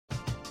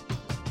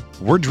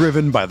We're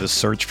driven by the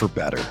search for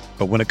better.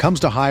 But when it comes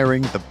to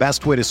hiring, the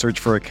best way to search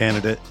for a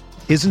candidate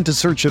isn't to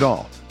search at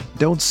all.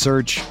 Don't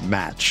search,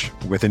 match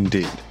with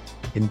Indeed.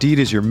 Indeed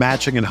is your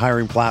matching and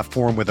hiring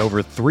platform with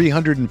over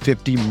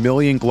 350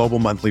 million global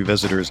monthly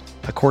visitors,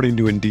 according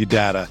to Indeed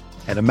data,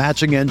 and a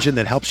matching engine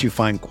that helps you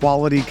find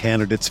quality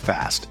candidates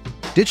fast.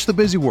 Ditch the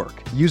busy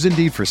work. Use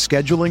Indeed for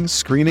scheduling,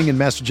 screening, and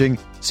messaging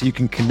so you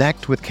can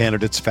connect with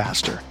candidates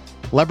faster.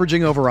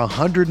 Leveraging over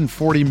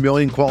 140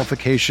 million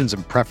qualifications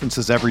and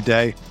preferences every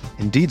day,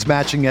 Indeed's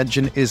matching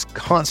engine is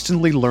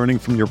constantly learning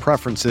from your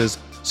preferences,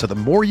 so the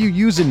more you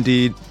use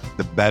Indeed,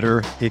 the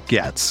better it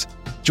gets.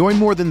 Join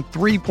more than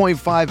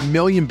 3.5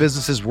 million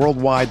businesses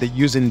worldwide that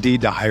use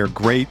Indeed to hire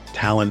great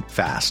talent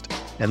fast.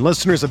 And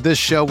listeners of this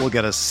show will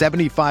get a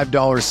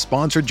 $75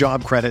 sponsored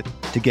job credit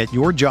to get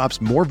your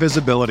jobs more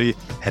visibility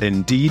at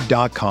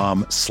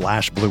Indeed.com/Blue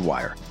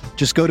Wire.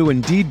 Just go to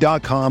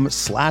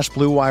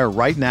Indeed.com/Blue Wire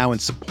right now and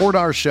support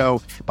our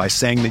show by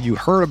saying that you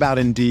heard about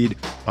Indeed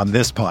on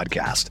this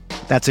podcast.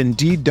 That's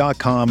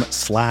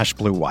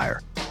Indeed.com/Blue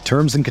Wire.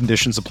 Terms and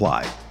conditions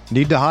apply.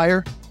 Need to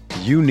hire?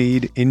 You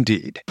need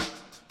Indeed.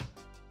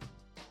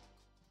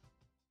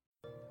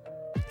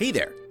 Hey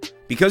there.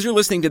 Because you're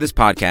listening to this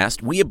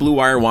podcast, we at Blue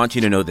Wire want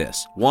you to know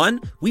this.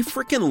 1, we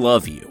freaking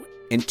love you.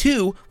 And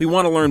 2, we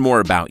want to learn more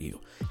about you.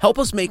 Help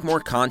us make more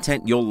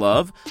content you'll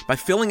love by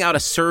filling out a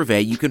survey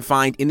you can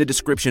find in the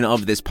description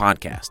of this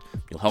podcast.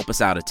 You'll help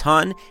us out a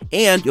ton,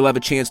 and you'll have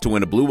a chance to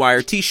win a Blue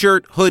Wire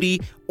t-shirt, hoodie,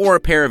 or a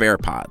pair of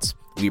AirPods.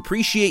 We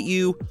appreciate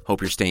you,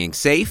 hope you're staying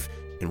safe,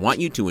 and want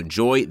you to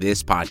enjoy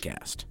this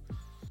podcast.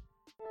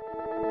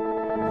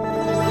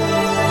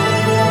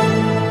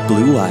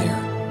 Blue Wire.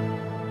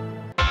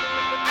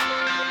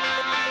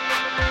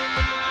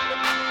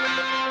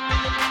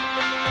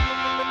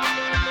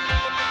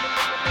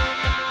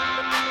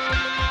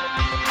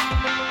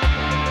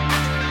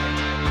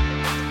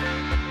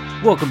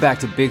 Welcome back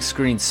to Big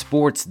Screen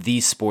Sports,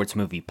 the sports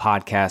movie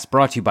podcast,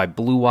 brought to you by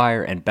Blue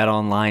Wire and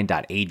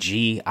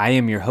BetOnline.ag. I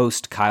am your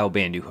host, Kyle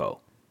Banduho.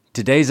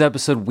 Today's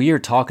episode, we are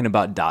talking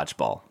about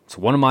Dodgeball. It's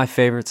one of my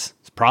favorites.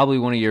 It's probably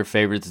one of your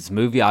favorites. It's a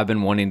movie I've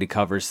been wanting to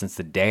cover since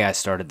the day I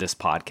started this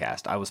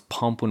podcast. I was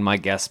pumped when my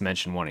guest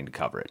mentioned wanting to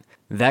cover it.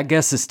 That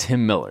guest is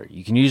Tim Miller.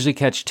 You can usually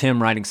catch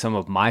Tim writing some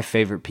of my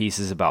favorite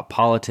pieces about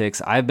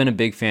politics. I've been a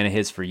big fan of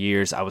his for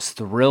years. I was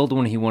thrilled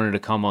when he wanted to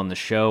come on the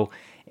show.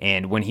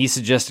 And when he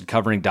suggested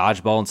covering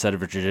Dodgeball instead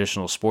of a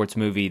traditional sports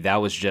movie, that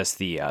was just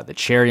the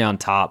cherry on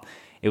top.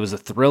 It was a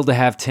thrill to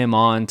have Tim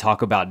on,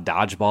 talk about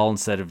Dodgeball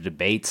instead of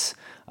debates.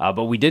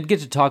 But we did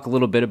get to talk a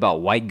little bit about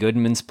White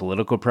Goodman's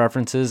political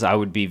preferences. I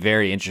would be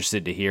very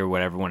interested to hear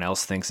what everyone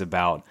else thinks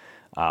about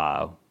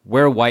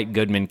where White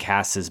Goodman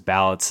casts his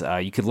ballots.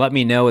 You could let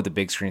me know at the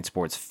Big Screen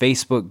Sports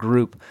Facebook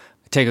group.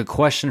 Take a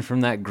question from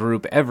that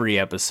group every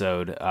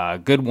episode.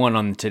 Good one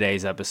on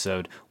today's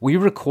episode. We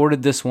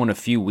recorded this one a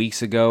few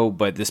weeks ago,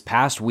 but this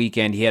past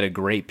weekend he had a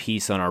great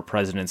piece on our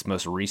president's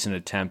most recent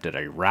attempt at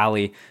a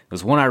rally. It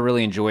was one I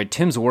really enjoyed.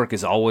 Tim's work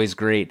is always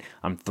great.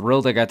 I'm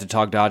thrilled I got to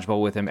talk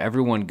Dodgeball with him.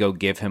 Everyone go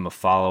give him a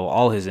follow.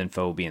 All his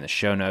info will be in the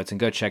show notes, and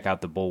go check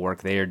out The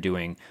Bulwark. They are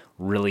doing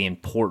really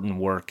important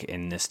work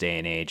in this day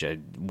and age.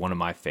 One of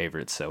my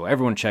favorites, so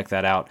everyone check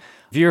that out.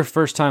 If you're a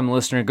first-time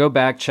listener, go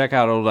back, check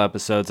out old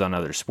episodes on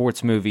other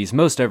sports movies.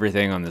 Most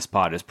everything on this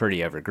pod is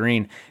pretty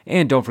evergreen,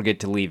 and don't forget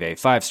to leave a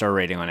 5-star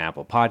rating on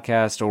Apple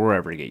Podcasts or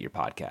wherever you get your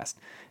podcast.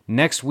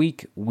 Next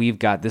week, we've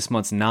got this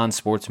month's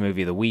non-sports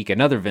movie of the week,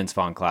 another Vince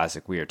Vaughn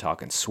classic. We are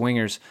talking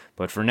Swingers,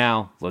 but for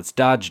now, let's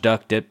dodge,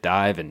 duck, dip,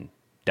 dive, and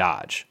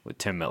dodge with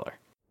Tim Miller.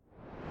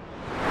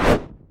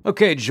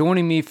 Okay,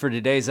 joining me for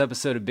today's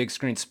episode of Big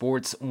Screen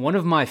Sports, one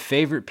of my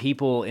favorite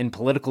people in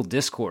political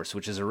discourse,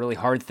 which is a really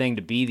hard thing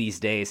to be these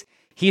days.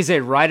 He's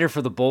a writer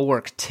for The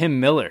Bulwark, Tim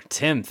Miller.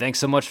 Tim, thanks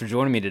so much for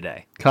joining me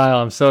today. Kyle,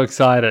 I'm so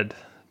excited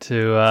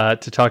to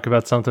talk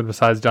about something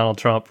besides Donald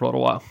Trump for a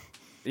little while.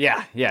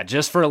 Yeah,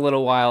 just for a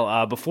little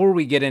while. Before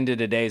we get into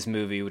today's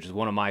movie, which is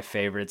one of my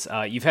favorites,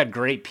 you've had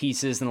great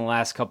pieces in the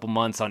last couple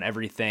months on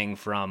everything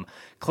from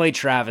Clay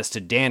Travis to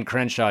Dan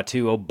Crenshaw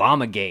to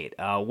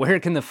Obamagate. Where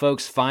can the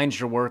folks find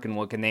your work, and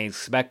what can they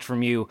expect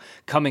from you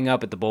coming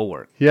up at The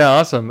Bulwark? Yeah,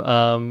 awesome.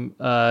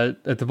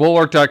 At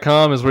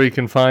thebulwark.com is where you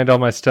can find all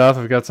my stuff.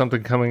 I've got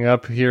something coming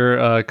up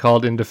here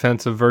called In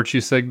Defense of Virtue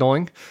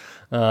Signaling.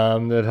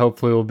 That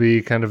hopefully will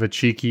be kind of a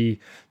cheeky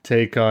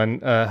take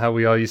on how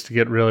we all used to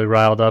get really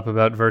riled up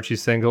about virtue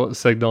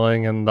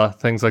signaling and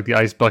things like the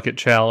Ice Bucket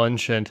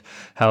Challenge, and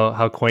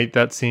how quaint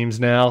that seems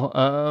now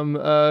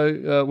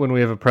when we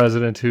have a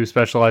president who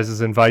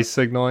specializes in vice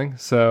signaling.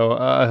 So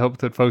I hope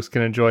that folks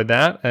can enjoy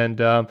that.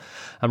 And I'm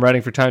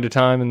writing for Time to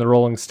Time in the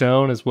Rolling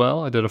Stone as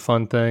well. I did a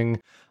fun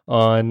thing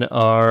on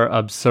our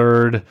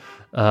absurd,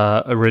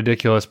 a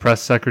ridiculous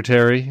press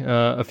secretary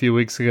a few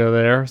weeks ago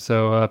there.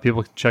 So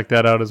people can check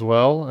that out as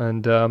well.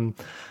 And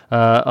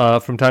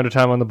from time to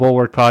time on the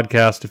Bulwark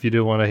podcast, if you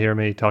do want to hear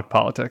me talk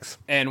politics.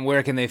 And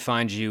where can they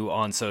find you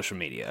on social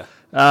media?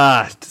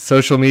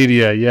 Social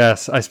media,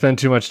 yes. I spend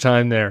too much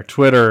time there.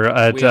 Twitter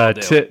at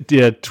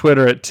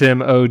Twitter at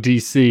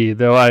TimODC.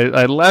 Though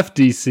I left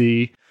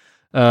DC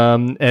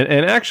And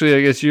actually,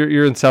 I guess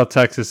you're in South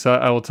Texas, so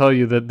I will tell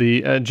you that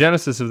the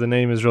genesis of the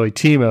name is really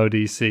Timo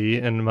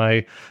DC, and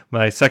my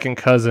second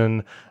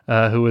cousin,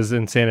 who was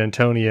in San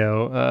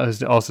Antonio,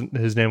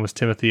 his name was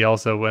Timothy,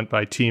 also went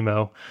by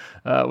Timo,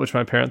 which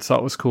my parents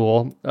thought was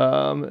cool.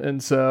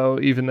 And so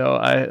even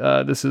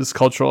though this is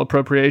cultural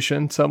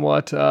appropriation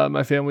somewhat,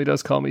 my family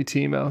does call me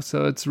Timo,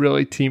 so it's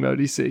really Timo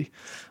DC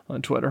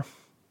on Twitter.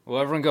 Well,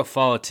 everyone go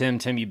follow Tim.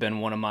 Tim, you've been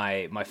one of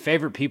my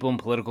favorite people in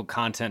political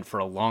content for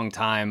a long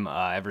time,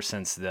 ever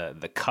since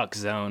the Cuck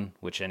Zone,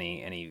 which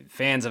any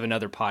fans of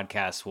another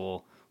podcast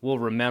will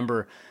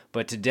remember.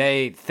 But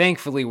today,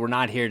 thankfully, we're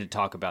not here to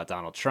talk about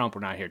Donald Trump.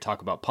 We're not here to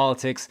talk about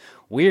politics.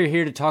 We're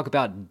here to talk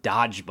about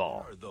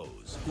dodgeball. Are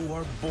those who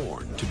are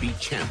born to be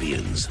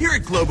champions. Here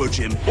at Globo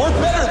Gym, we're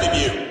better than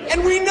you,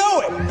 and we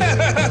know it.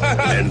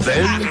 And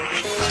then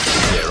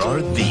there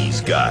are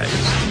these guys.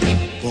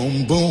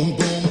 Boom, boom,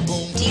 boom,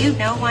 boom. Do you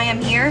know why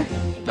I'm here?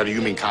 Now, do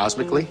you mean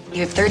cosmically?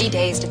 You have 30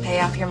 days to pay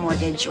off your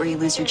mortgage or you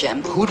lose your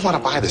gym. Who'd want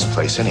to buy this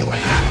place anyway?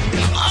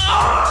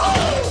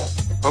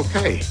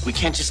 Okay. We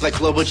can't just let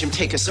Globo Gym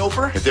take us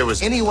over. If there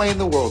was any way in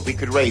the world we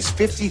could raise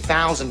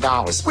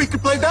 $50,000, we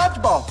could play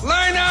dodgeball.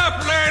 Line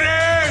up,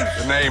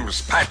 ladies! The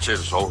name's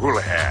Patches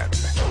O'Houlihan.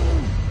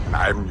 And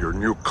I'm your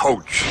new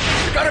coach.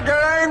 You gotta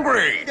get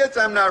angry! Guess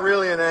I'm not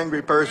really an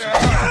angry person.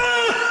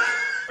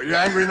 Are you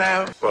angry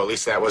now? Well, at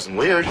least that wasn't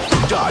weird.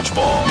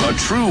 Dodgeball, a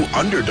true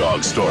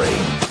underdog story.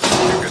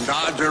 You can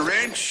dodge a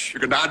wrench,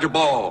 you can dodge a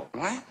ball.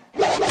 What?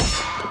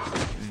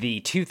 The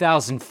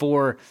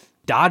 2004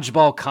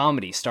 dodgeball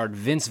comedy starred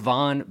Vince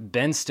Vaughn,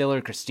 Ben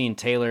Stiller, Christine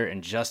Taylor,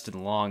 and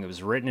Justin Long. It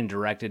was written and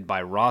directed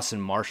by Ross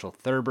and Marshall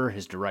Thurber,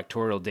 his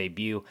directorial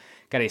debut.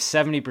 Got a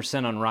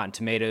 70% on Rotten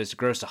Tomatoes,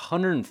 grossed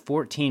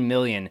 $114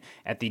 million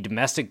at the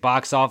domestic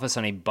box office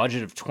on a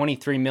budget of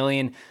 $23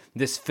 million.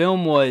 This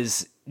film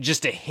was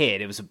just a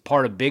hit. It was a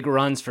part of big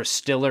runs for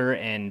Stiller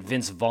and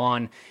Vince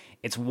Vaughn.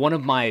 It's one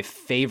of my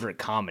favorite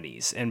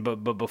comedies.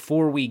 But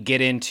before we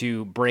get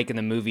into breaking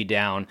the movie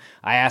down,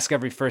 I ask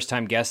every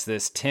first-time guest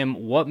this. Tim,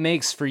 what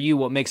makes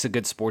a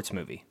good sports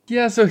movie?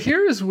 Yeah, so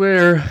here's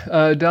where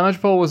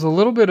dodgeball was a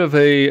little bit of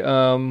a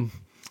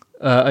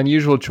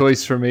unusual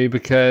choice for me,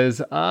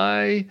 because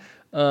I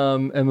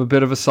am a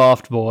bit of a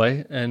soft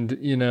boy, and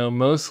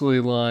mostly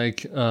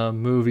like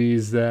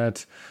movies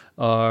that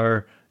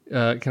are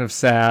kind of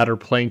sad or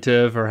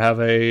plaintive or have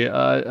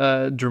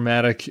a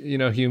dramatic,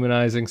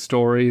 humanizing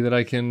story that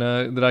I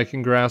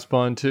can grasp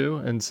onto.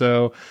 And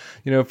so,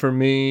 for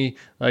me,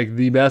 like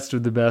the best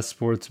of the best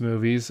sports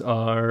movies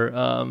are,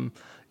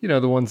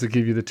 the ones that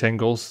give you the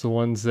tingles, the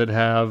ones that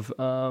have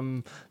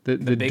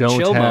that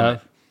don't have.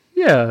 Moment.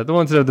 Yeah, the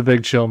ones that have the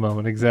big chill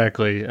moment,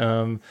 exactly.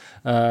 With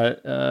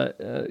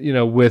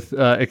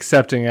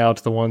accepting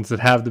out the ones that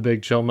have the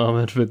big chill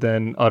moment, but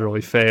then utterly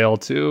fail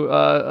to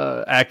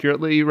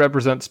accurately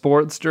represent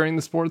sports during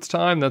the sports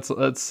time. That's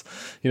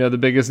the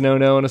biggest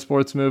no-no in a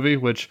sports movie,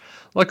 which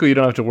luckily you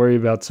don't have to worry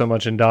about so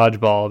much in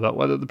dodgeball, about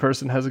whether the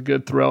person has a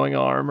good throwing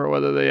arm or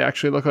whether they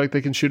actually look like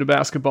they can shoot a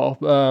basketball.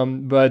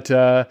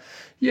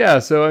 Yeah,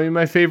 so I mean,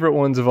 my favorite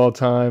ones of all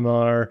time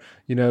are,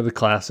 the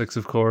classics,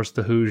 of course,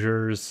 the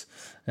Hoosiers,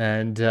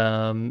 and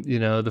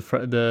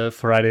the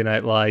Friday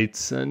Night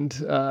Lights, and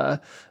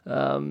the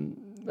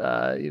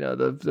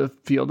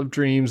Field of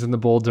Dreams and the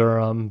Bull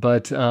Durham.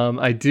 But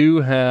I do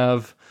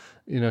have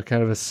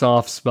kind of a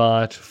soft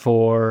spot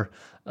for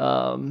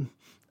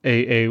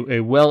a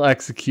well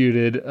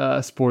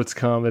executed sports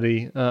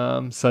comedy,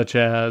 such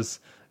as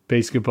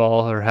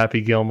Basketball or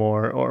Happy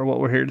Gilmore, or what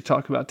we're here to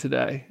talk about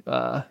today,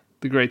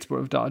 the great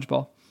sport of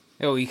dodgeball.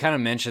 Oh, you kind of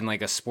mentioned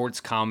like a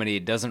sports comedy.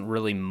 It doesn't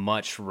really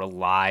much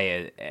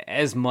rely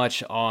as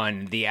much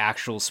on the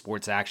actual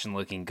sports action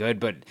looking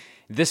good, but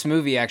this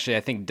movie actually,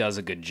 I think, does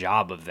a good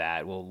job of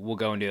that. We'll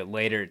go into it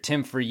later.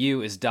 Tim, for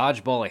you, is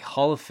Dodgeball a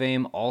Hall of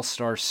Fame,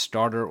 All-Star,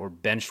 starter, or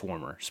bench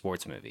warmer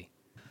sports movie?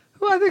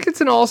 Well, I think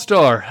it's an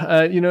all-star.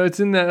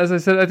 It's in that, as I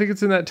said, I think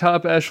it's in that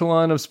top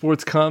echelon of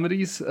sports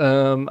comedies.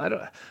 Are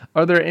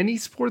there any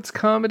sports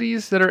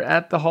comedies that are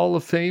at the Hall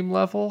of Fame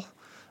level?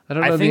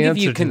 I think if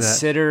you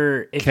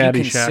consider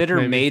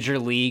maybe. Major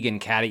League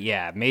and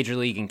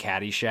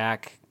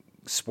Caddyshack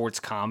sports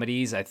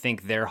comedies, I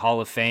think they're Hall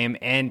of Fame.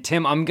 And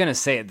Tim, I'm gonna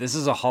say it. This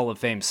is a Hall of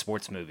Fame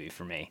sports movie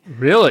for me.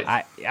 Really,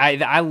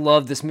 I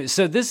love this movie.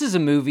 So this is a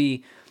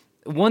movie.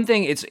 One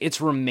thing, it's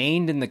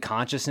remained in the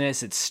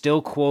consciousness. It's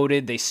still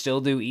quoted. They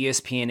still do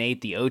ESPN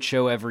 8, the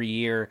Ocho every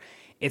year.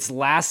 It's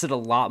lasted a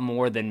lot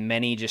more than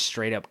many just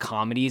straight up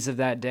comedies of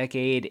that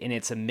decade, and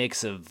it's a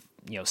mix of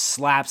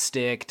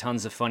slapstick,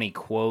 tons of funny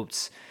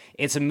quotes.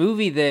 It's a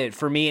movie that,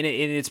 for me, and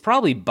it's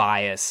probably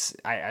bias.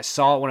 I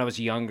saw it when I was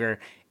younger.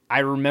 I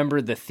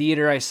remember the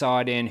theater I saw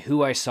it in,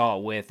 who I saw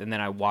it with, and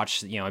then I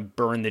watched, I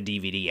burned the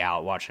DVD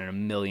out, watching it a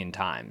million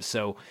times.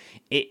 So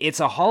it's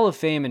a Hall of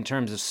Fame in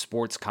terms of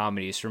sports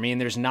comedies for me,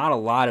 and there's not a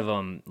lot of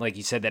them, like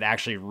you said, that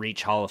actually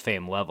reach Hall of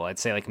Fame level. I'd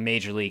say like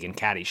Major League and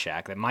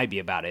Caddyshack. That might be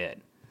about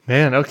it.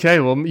 Man,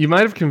 okay. Well, you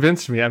might have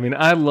convinced me. I mean,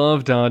 I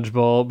love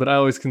Dodgeball, but I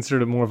always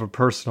considered it more of a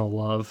personal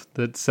love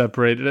that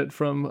separated it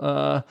from,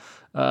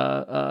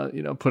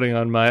 putting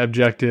on my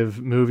objective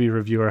movie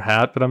reviewer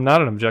hat. But I'm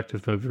not an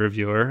objective movie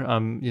reviewer.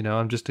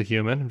 I'm just a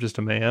human. I'm just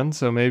a man.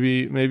 So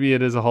maybe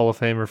it is a Hall of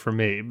Famer for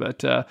me.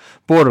 But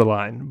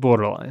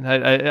borderline.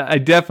 I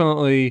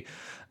definitely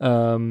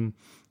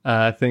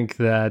think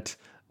that.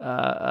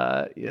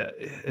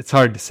 It's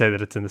hard to say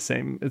that it's in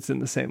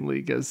the same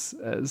league as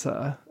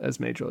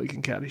Major League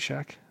and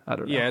Caddyshack. I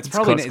don't know. Yeah,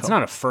 it's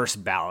not a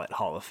first ballot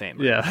Hall of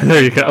Famer. Yeah,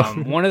 there you go.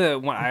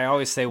 I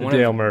always say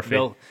Dale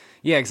Murphy.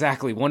 Yeah,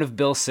 exactly. One of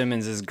Bill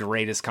Simmons'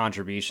 greatest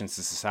contributions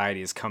to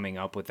society is coming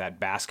up with that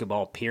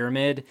basketball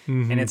pyramid,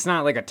 and it's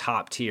not like a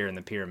top tier in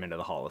the pyramid of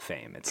the Hall of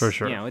Fame. It's for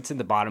sure. It's in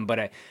the bottom,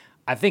 but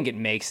I think it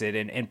makes it,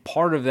 and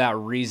part of that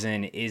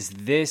reason is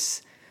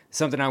this.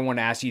 Something I want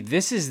to ask you.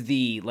 This is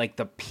the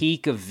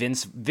peak of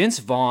Vince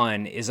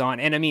Vaughn is on,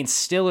 and I mean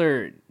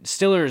Stiller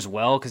as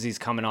well, because he's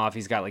coming off.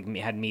 He's got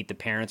had Meet the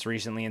Parents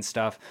recently and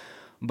stuff,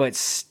 but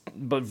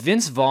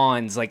Vince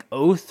Vaughn's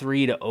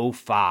 03 to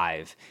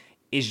 05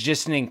 is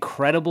just an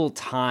incredible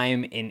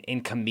time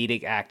in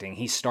comedic acting.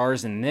 He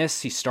stars in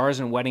this. He stars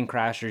in Wedding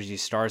Crashers. He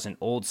stars in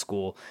Old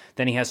School.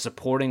 Then he has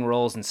supporting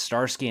roles in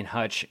Starsky and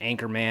Hutch,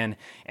 Anchorman,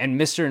 and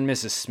Mr. and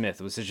Mrs.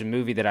 Smith, which is a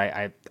movie that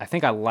I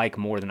think I like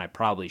more than I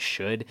probably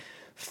should.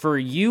 For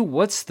you,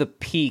 what's the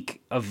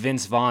peak of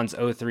Vince Vaughn's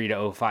 03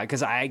 to 05?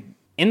 Because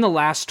in the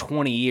last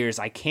 20 years,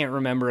 I can't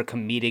remember a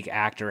comedic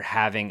actor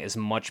having as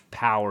much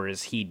power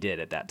as he did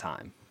at that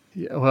time.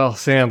 Yeah, well,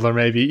 Sandler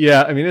maybe.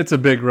 Yeah, I mean it's a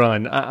big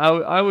run.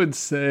 I would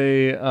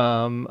say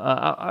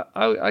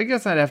I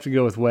guess I'd have to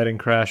go with Wedding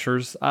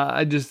Crashers.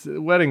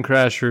 Wedding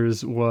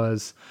Crashers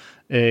was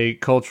a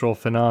cultural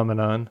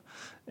phenomenon,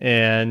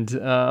 and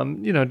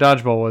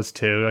Dodgeball was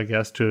too. I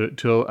guess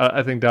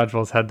I think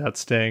Dodgeball's had that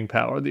staying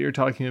power that you're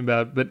talking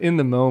about. But in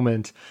the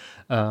moment,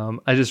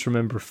 I just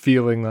remember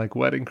feeling like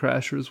Wedding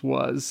Crashers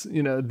was,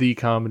 the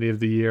comedy of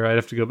the year. I'd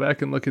have to go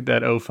back and look at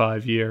that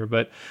 05 year,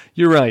 but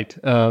you're right.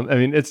 I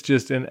mean, it's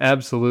just an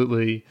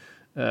absolutely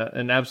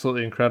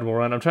incredible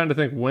run. I'm trying to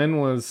think when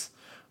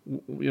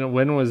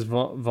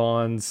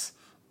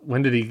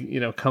did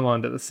he, come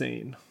onto the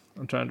scene?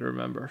 I'm trying to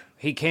remember.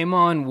 He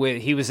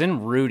was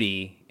in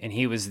Rudy, and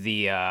he was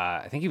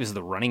I think he was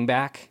the running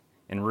back.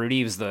 And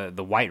Rudy was the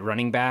white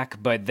running back,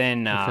 but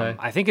then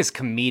I think his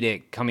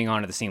comedic coming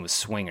onto the scene was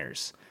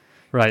Swingers.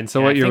 Right. And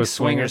so what year was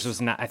Swingers?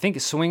 I think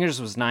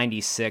Swingers was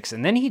 96,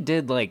 and then he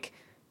did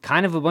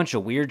kind of a bunch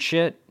of weird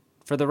shit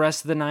for the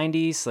rest of the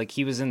 90s. Like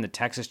he was in the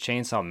Texas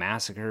Chainsaw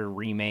Massacre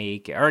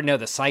remake,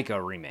 the Psycho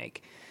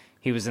remake.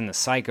 He was in the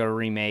Psycho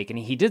remake, and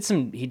he did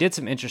some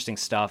interesting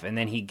stuff. And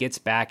then he gets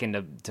back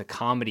into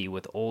comedy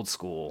with Old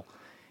School.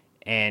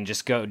 And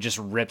just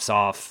rips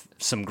off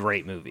some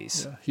great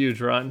movies. Yeah,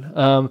 huge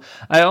run.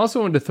 I also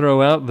wanted to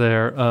throw out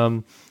there,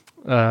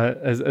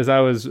 as I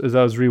was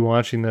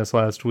rewatching this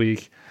last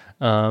week,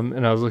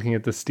 and I was looking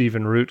at the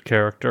Stephen Root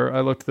character.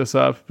 I looked this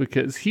up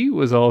because he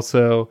was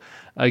also,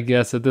 I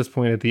guess, at this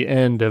point at the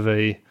end of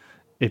a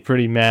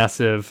pretty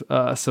massive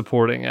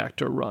supporting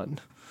actor run,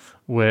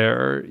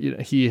 where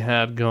he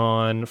had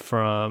gone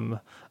from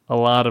a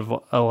lot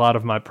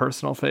of my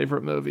personal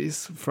favorite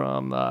movies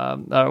from,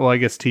 I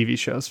guess TV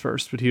shows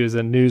first, but he was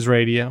in News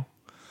Radio,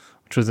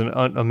 which was an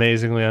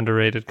amazingly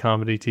underrated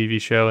comedy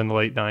TV show in the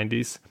late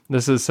 90s.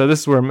 This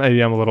is where maybe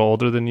I'm a little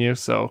older than you.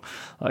 So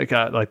like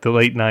the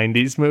late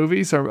 90s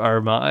movies are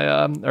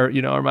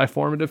my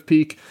formative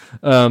peak.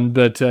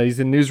 But he's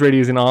in News Radio,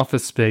 he's in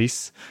Office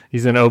Space,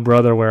 he's in Oh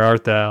Brother, Where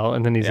Art Thou?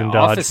 And then he's in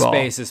Dodgeball. Office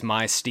Space is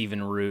my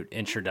Stephen Root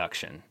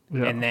introduction.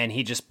 Yeah. And then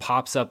he just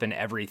pops up in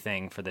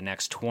everything for the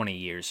next 20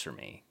 years for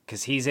me.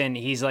 Because he's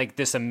like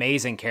this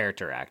amazing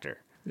character actor.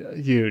 Yeah,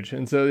 huge.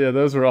 And so, yeah,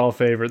 those were all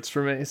favorites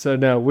for me. So,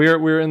 no,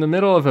 we're in the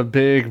middle of a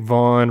big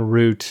Vaughn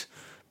Root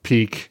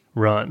peak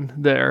run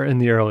there in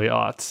the early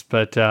aughts.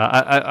 But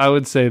I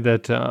would say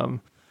that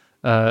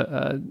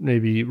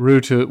maybe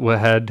Root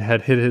had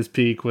hit his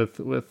peak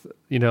with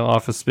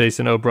Office Space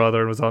and Oh Brother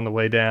and was on the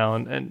way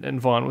down.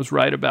 And Vaughn was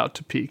right about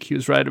to peak. He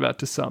was right about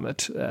to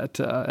summit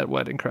at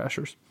Wedding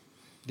Crashers.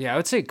 Yeah, I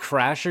would say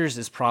Crashers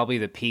is probably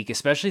the peak,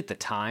 especially at the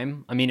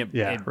time. I mean,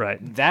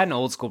 right. That and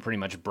Old School pretty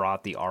much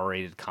brought the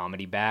R-rated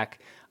comedy back.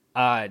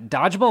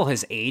 Dodgeball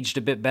has aged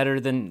a bit better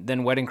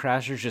than Wedding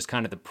Crashers, just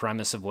kind of the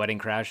premise of Wedding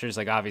Crashers.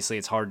 Like, obviously,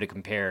 it's hard to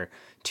compare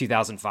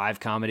 2005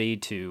 comedy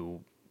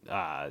to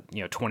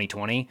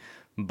 2020.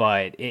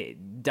 But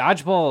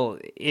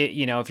Dodgeball,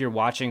 if you're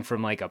watching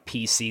from like a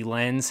PC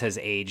lens, has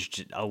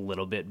aged a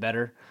little bit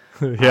better.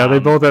 Yeah, they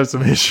both have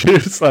some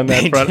issues on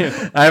that front.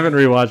 I haven't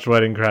rewatched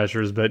Wedding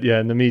Crashers, but yeah,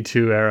 in the Me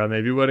Too era,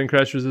 maybe Wedding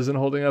Crashers isn't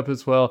holding up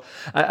as well.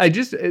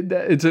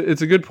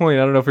 It's a good point.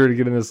 I don't know if we're going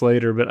to get in this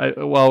later, but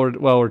while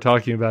we're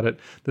talking about it,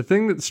 the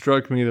thing that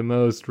struck me the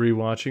most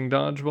rewatching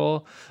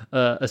Dodgeball,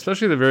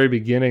 especially at the very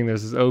beginning,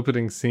 there's this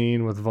opening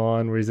scene with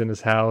Vaughn where he's in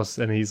his house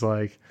and he's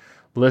like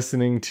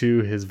listening to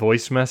his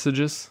voice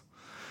messages.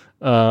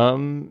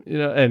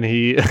 And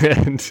he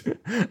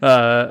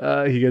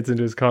he gets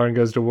into his car and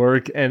goes to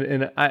work,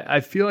 and I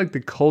feel like the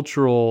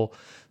cultural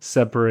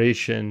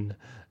separation,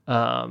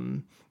 right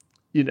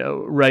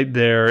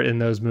there in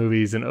those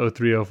movies in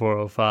 03,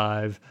 04,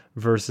 05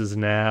 versus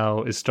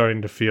now is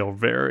starting to feel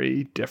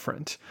very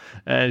different.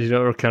 And,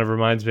 it kind of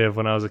reminds me of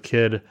when I was a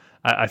kid.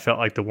 I felt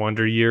like the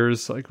Wonder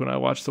Years, like when I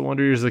watched the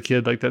Wonder Years as a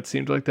kid, like that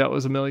seemed like that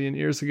was a million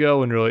years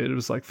ago, and really it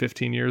was like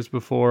 15 years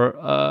before,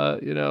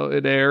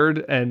 it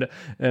aired. And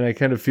I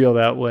kind of feel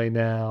that way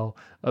now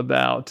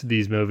about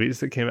these movies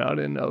that came out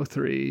in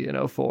 03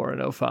 and 04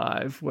 and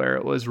 05, where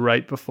it was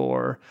right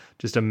before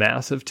just a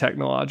massive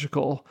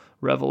technological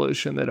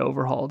revolution that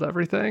overhauled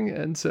everything.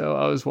 And so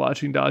I was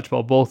watching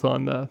Dodgeball both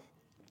on the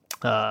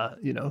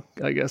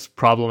I guess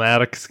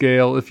problematic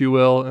scale, if you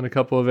will, in a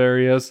couple of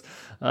areas,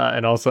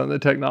 and also on the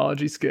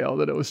technology scale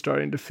that it was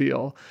starting to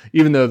feel,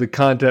 even though the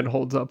content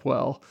holds up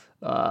well,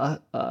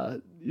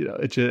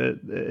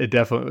 it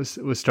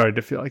definitely was starting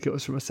to feel like it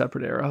was from a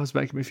separate era. It was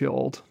making me feel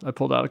old. I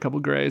pulled out a couple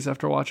grays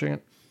after watching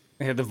it.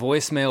 Yeah, the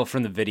voicemail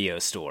from the video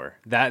store.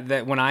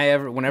 That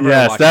whenever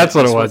yes, I watch that's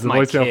what it was. The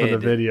voicemail from the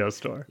video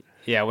store.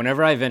 Yeah,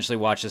 whenever I eventually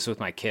watch this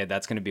with my kid,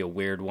 that's going to be a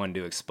weird one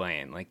to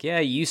explain. Like, yeah,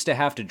 you used to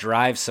have to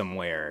drive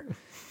somewhere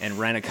and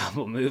rent a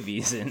couple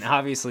movies, and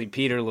obviously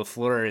Peter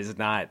LaFleur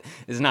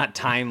is not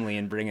timely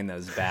in bringing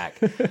those back.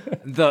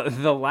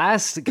 The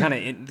last kind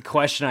of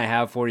question I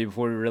have for you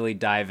before we really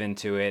dive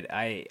into it,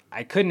 I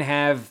couldn't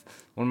have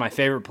one of my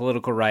favorite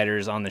political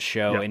writers on the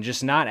show and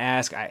just not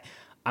ask.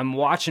 I'm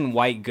watching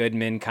White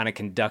Goodman kind of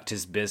conduct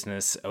his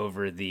business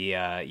over the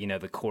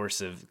the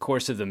course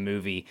of the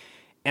movie.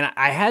 And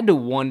I had to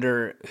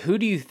wonder, who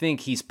do you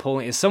think he's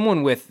pulling? Is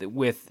someone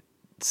with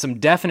some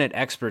definite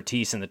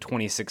expertise in the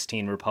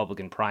 2016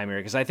 Republican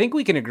primary? Because I think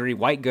we can agree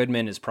White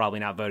Goodman is probably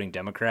not voting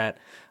Democrat.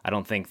 I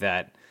don't think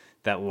that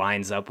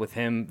lines up with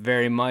him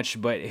very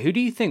much. But who do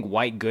you think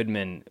White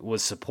Goodman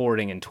was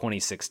supporting in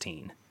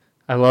 2016?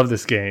 I love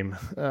this game,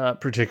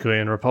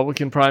 particularly in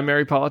Republican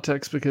primary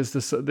politics, because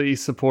the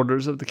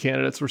supporters of the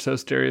candidates were so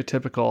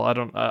stereotypical.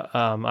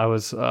 I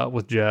was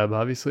with Jeb,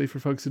 obviously, for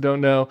folks who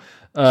don't know.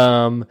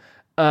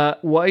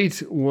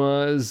 White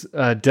was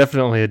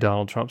definitely a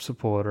Donald Trump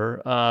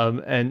supporter,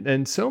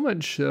 and so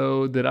much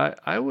so that I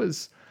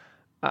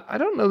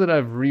don't know that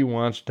I've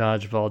rewatched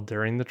Dodgeball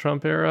during the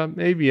Trump era.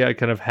 Maybe I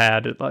kind of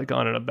had it like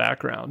on in a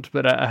background,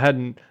 but I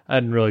hadn't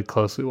really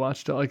closely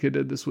watched it like I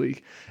did this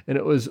week. And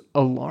it was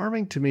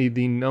alarming to me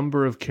the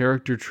number of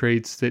character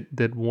traits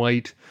that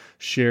White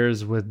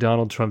shares with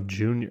Donald Trump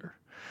Jr.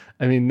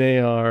 I mean, they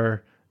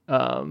are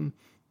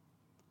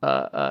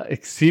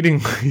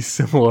exceedingly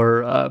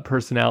similar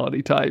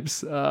personality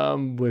types,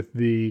 with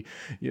the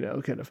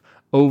kind of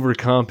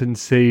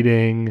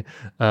overcompensating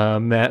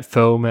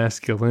faux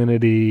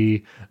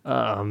masculinity,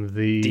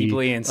 the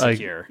deeply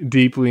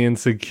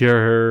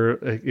insecure,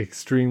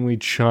 extremely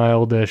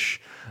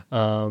childish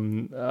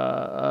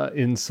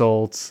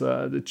insults,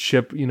 the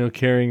chip,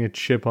 carrying a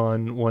chip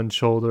on one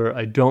shoulder.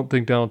 I don't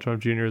think Donald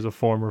Trump Jr. is a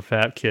former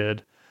fat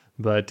kid,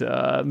 but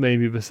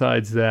maybe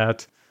besides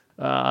that,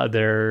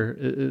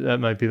 that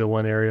might be the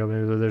one area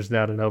maybe there's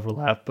not an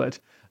overlap, but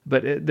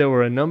there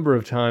were a number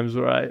of times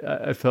where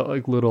I felt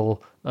like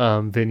little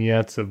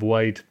vignettes of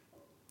White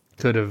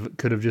could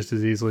have just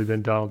as easily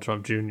been Donald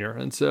Trump Jr.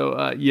 And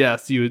so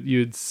yes,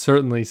 you'd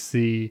certainly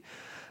see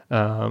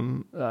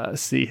him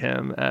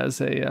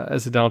as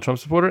a Donald Trump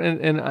supporter,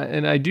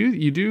 and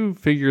you do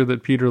figure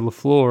that Peter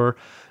LaFleur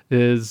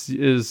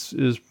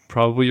is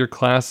probably your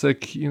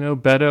classic,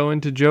 Beto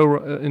into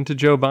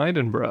Joe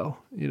Biden, bro.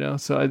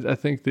 So I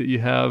think that you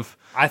have.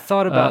 I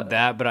thought about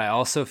that, but I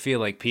also feel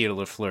like Peter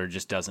LaFleur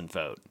just doesn't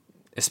vote,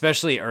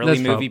 especially early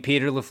movie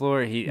Peter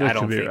LaFleur.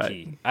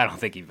 I don't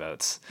think he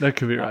votes. That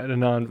could be right, a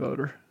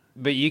non-voter.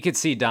 But you could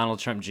see Donald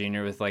Trump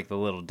Jr. with like the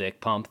little dick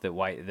pump that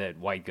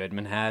White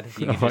Goodman had.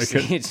 You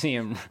could see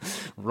him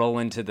roll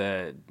into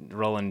the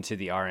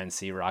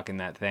RNC rocking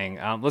that thing.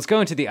 Let's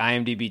go into the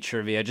IMDb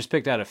trivia. I just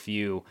picked out a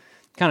few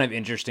kind of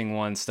interesting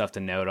ones, stuff to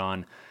note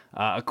on.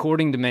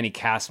 According to many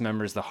cast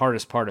members, the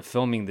hardest part of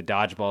filming the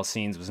dodgeball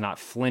scenes was not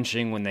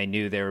flinching when they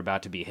knew they were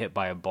about to be hit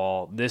by a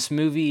ball. This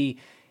movie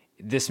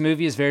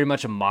is very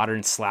much a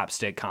modern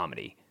slapstick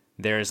comedy.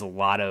 There's a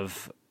lot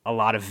of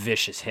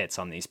vicious hits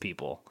on these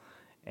people.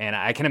 And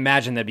I can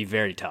imagine that'd be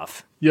very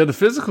tough. Yeah, the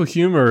physical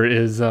humor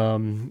is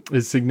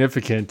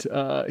significant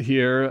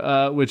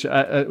here, which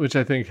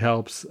I think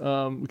helps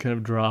kind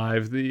of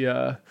drive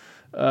the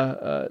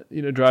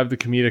drive the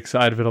comedic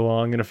side of it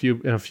along at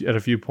a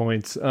few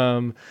points.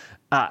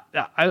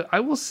 I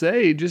will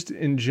say, just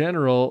in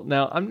general,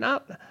 now I'm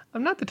not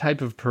the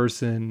type of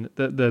person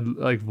that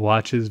like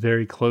watches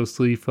very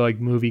closely for like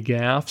movie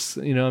gaffes.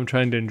 I'm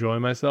trying to enjoy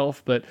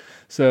myself, but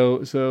so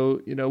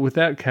with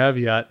that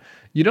caveat,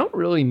 you don't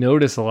really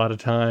notice a lot of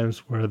times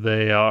where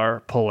they are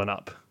pulling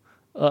up.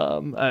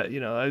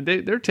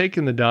 They're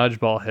taking the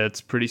dodgeball hits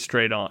pretty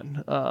straight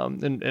on.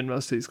 In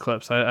most of these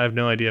clips, I have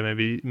no idea.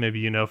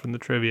 Maybe from the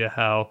trivia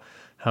how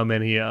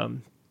many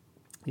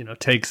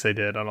takes they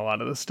did on a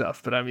lot of this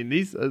stuff. But I mean,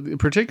 these,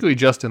 particularly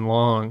Justin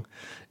Long,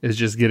 is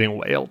just getting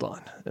wailed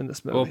on in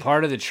this movie. Well,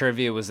 part of the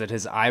trivia was that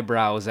his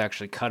eyebrow was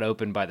actually cut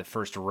open by the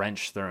first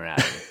wrench thrown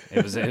at him.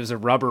 It was a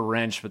rubber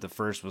wrench, but the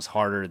first was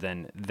harder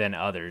than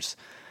others.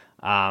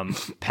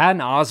 Patton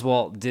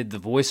Oswalt did the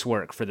voice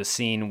work for the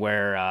scene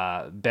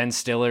where Ben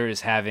Stiller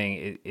is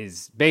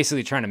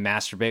basically trying to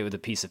masturbate with a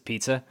piece of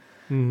pizza.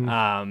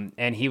 Mm-hmm.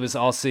 And he was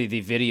also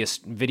the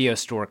video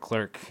store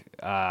clerk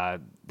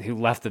who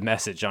left the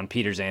message on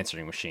Peter's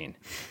answering machine.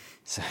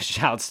 So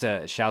shouts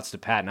to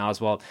Patton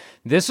Oswalt.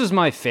 This was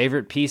my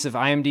favorite piece of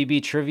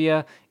IMDb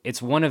trivia.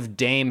 It's one of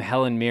Dame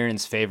Helen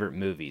Mirren's favorite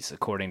movies,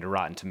 according to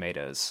Rotten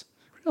Tomatoes.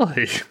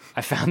 Really?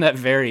 I found that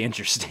very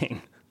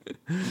interesting.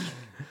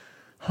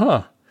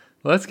 Huh.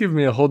 Well, that's giving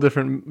me a whole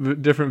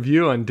different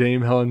view on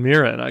Dame Helen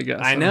Mirren, I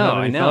guess. I know.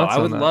 I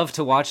would love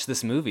to watch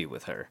this movie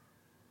with her.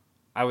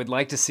 I would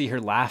like to see her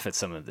laugh at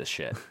some of this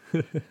shit.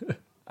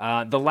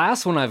 The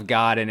last one I've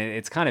got, and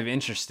it's kind of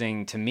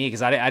interesting to me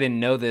because I didn't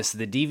know this,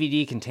 the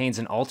DVD contains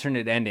an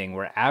alternate ending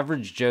where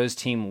Average Joe's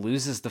team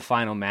loses the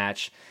final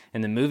match,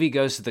 and the movie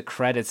goes to the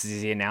credits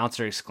as the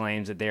announcer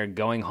exclaims that they are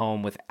going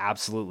home with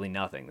absolutely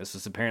nothing. This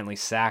was apparently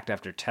sacked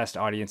after test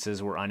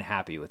audiences were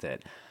unhappy with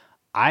it.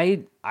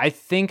 I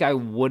think I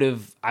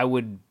don't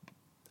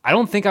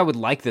think I would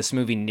like this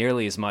movie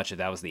nearly as much if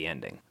that was the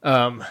ending.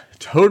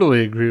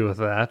 Totally agree with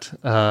that.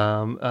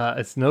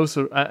 It's no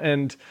so,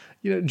 and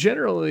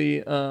generally,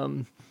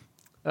 in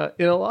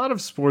a lot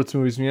of sports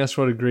movies, when you asked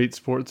what a great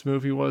sports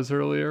movie was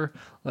earlier,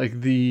 like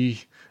you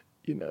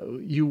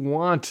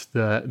want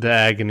the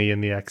agony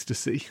and the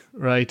ecstasy,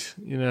 right?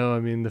 I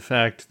mean, the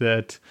fact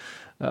that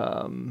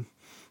you're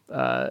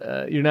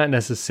not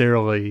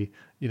necessarily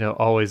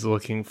always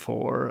looking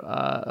for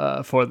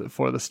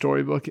the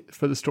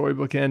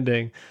storybook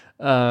ending.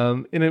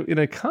 In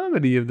a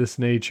comedy of this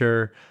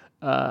nature,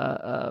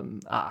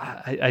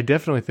 I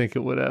definitely think it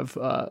would have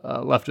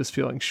left us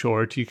feeling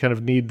short. You kind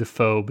of need the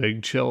faux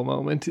big chill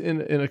moment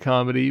in a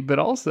comedy, but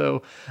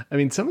also, I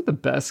mean, some of the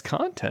best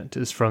content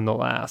is from the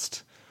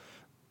last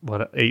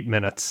 8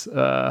 minutes,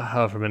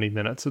 however many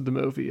minutes of the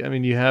movie. I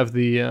mean, you have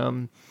the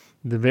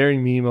very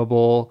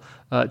memeable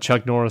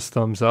Chuck Norris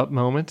thumbs up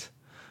moment.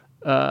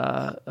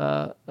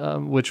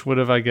 Which would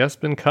have, I guess,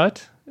 been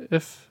cut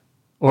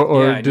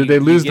did they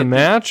lose the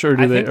match, or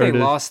I think they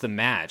lost the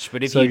match?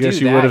 But if I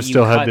guess you would have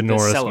still had the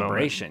Norris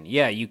celebration. Moment.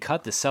 Yeah, you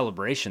cut the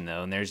celebration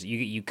though, and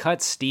you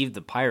cut Steve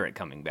the Pirate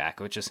coming back,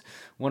 which is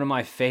one of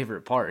my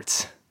favorite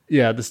parts.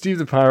 Yeah, the Steve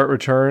the Pirate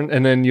return,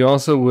 and then you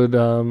also would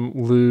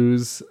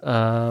lose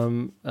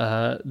the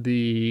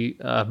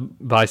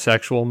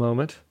bisexual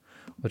moment,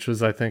 which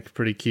was, I think,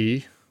 pretty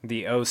key.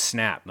 The oh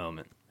snap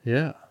moment.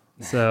 Yeah.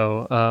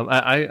 So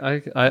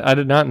I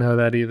did not know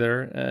that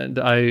either, and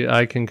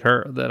I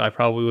concur that I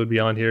probably would be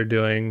on here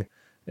doing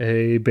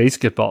a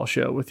basketball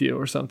show with you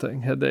or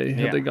something had they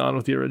gone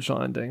with the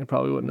original ending. It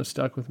probably wouldn't have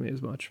stuck with me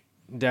as much.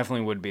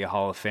 Definitely would be a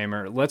Hall of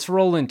Famer. Let's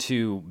roll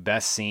into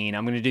best scene.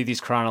 I'm going to do these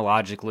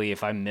chronologically.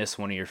 If I miss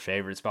one of your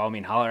favorites, by all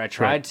means, holler. I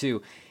tried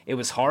to. It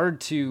was hard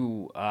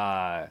to.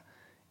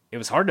 It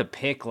was hard to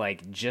pick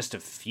like just a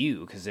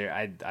few because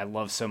I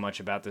love so much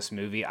about this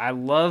movie. I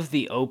love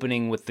the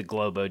opening with the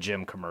Globo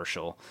Gym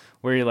commercial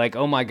where you're like,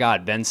 oh my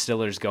God, Ben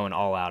Stiller's going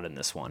all out in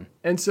this one.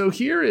 And so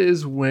here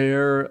is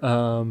where,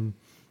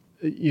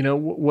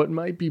 what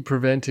might be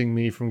preventing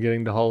me from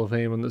getting to Hall of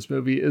Fame in this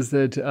movie is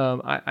that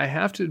I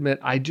have to admit,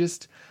 I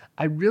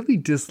really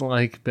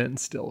dislike Ben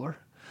Stiller.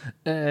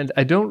 And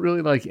I don't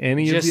really like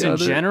any of the other...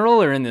 Just in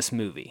general or in this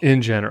movie?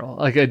 In general.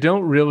 Like, I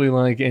don't really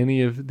like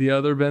any of the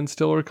other Ben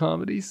Stiller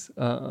comedies.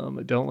 I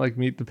don't like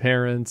Meet the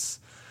Parents.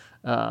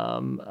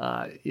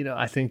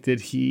 I think that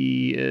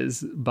he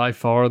is by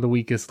far the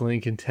weakest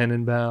link in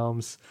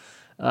Tenenbaums.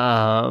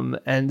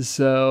 And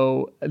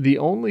so the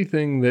only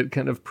thing that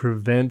kind of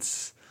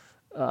prevents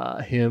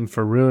him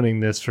for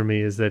ruining this for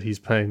me is that he's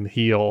playing the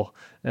heel,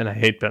 and I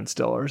hate Ben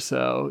Stiller,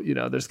 so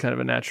there's kind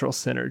of a natural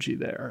synergy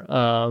there.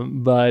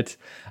 But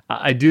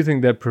I do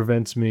think that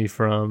prevents me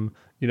from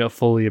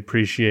fully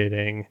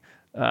appreciating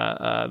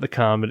the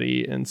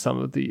comedy in some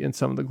of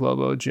the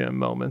Globo Gym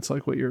moments,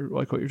 like what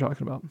you're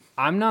talking about.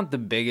 I'm not the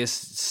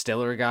biggest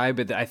Stiller guy,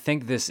 but I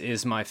think this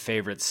is my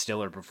favorite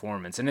Stiller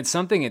performance, and it's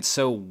something it's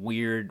so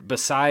weird.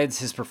 Besides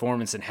his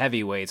performance in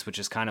Heavyweights, which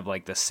is kind of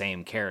like the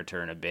same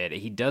character in a bit,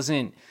 he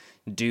doesn't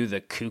do the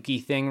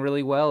kooky thing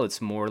really well.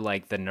 It's more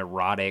like the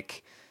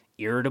neurotic,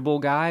 irritable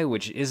guy,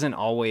 which isn't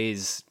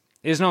always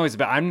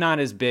bad. I'm not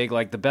as big.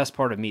 Like the best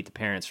part of Meet the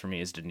Parents for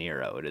me is De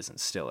Niro. It isn't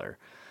Stiller.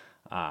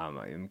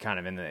 I'm kind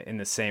of in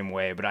the same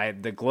way,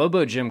 but the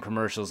Globo Gym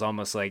commercial is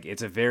almost like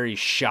it's a very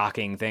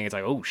shocking thing. It's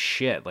like, oh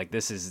shit, like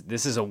this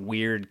is a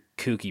weird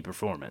kooky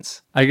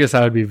performance. I guess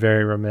I would be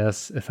very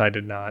remiss if I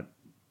did not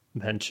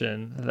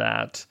mention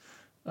that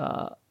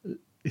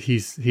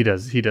he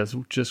does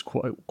just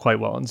quite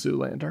well in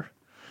Zoolander.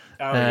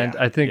 Oh,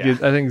 I think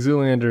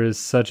Zoolander is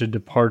such a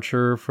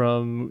departure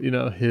from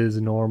his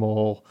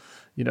normal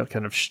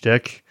kind of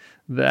shtick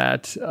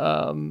that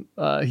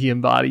he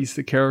embodies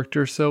the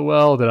character so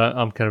well that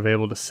I'm kind of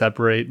able to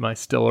separate my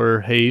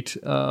Stiller hate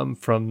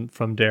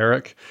from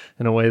Derek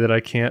in a way that I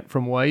can't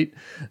from White.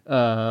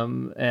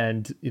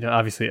 And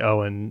obviously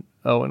Owen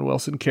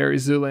Wilson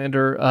carries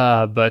Zoolander,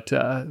 but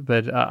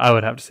I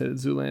would have to say that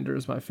Zoolander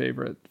is my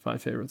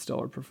favorite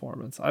Stiller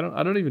performance. I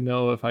don't even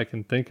know if I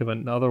can think of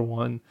another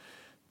one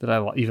that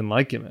I even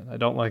like him in. I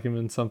don't like him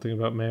in Something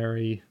About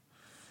Mary.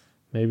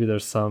 Maybe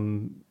there's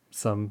some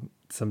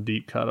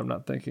deep cut I'm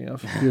not thinking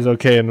of. He was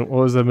okay in,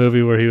 what was the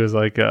movie where he was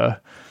like,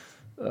 what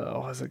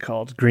was it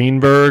called?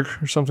 Greenberg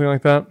or something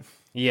like that?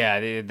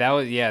 Yeah,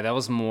 that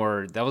was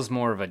more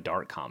of a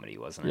dark comedy,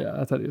 wasn't it? Yeah,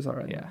 I thought he was all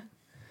right. Yeah.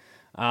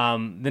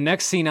 The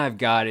next scene I've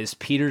got is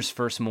Peter's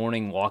first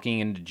morning walking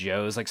into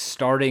Joe's, like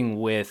starting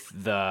with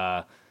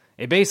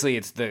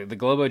it's the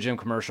Globo Gym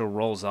commercial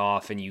rolls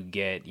off, and you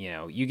get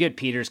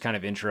Peter's kind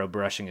of intro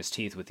brushing his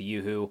teeth with the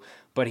Yoo-hoo,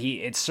 but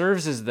it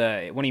serves as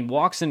when he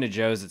walks into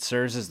Joe's, it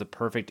serves as the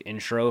perfect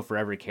intro for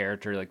every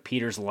character. Like,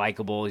 Peter's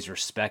likable, he's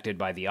respected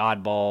by the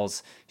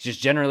oddballs. He's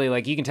just generally,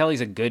 like, you can tell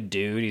he's a good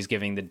dude. He's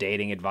giving the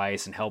dating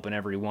advice and helping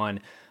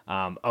everyone.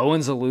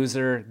 Owen's a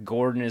loser.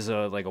 Gordon is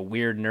a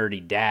weird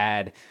nerdy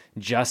dad.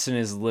 Justin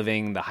is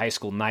living the high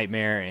school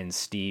nightmare, and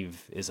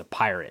Steve is a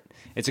pirate.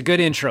 It's a good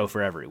intro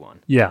for everyone.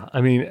 Yeah, I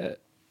mean,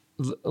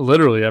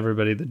 literally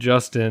everybody. The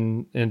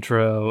Justin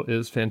intro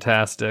is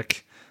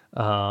fantastic.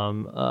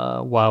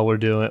 While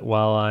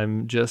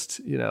I'm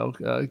just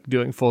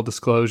doing full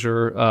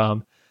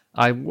disclosure,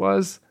 I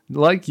was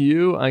like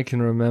you. I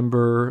can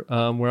remember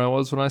where I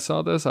was when I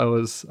saw this. I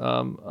was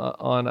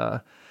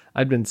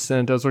I'd been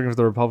sent, I was working for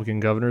the Republican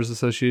Governors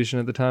Association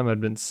at the time.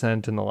 I'd been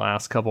sent in the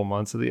last couple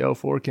months of the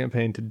 2004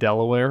 campaign to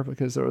Delaware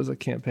because there was a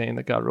campaign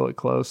that got really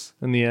close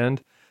in the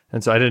end.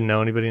 And so I didn't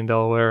know anybody in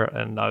Delaware,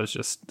 and I was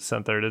just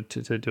sent there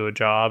to do a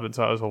job. And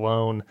so I was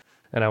alone,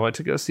 and I went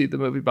to go see the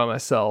movie by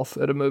myself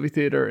at a movie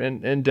theater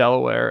in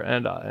Delaware,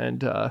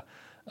 and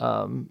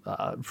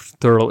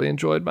thoroughly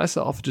enjoyed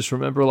myself. Just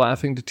remember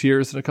laughing to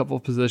tears in a couple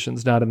of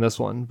positions, not in this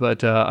one.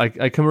 But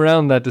I come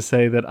around that to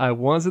say that I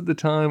was at the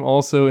time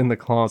also in the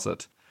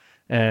closet.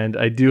 And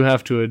I do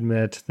have to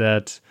admit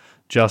that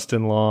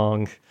Justin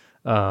Long,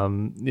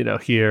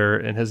 here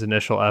in his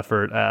initial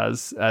effort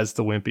as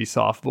the wimpy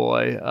soft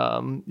boy,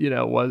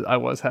 I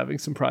was having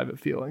some private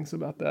feelings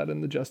about that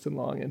in the Justin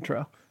Long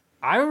intro.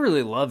 I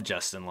really love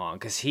Justin Long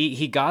because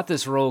he got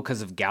this role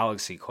because of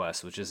Galaxy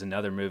Quest, which is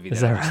another movie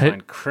that I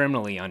find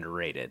criminally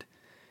underrated.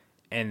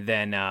 And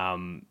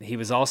then he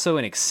was also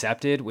in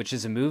Accepted, which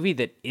is a movie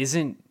that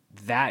isn't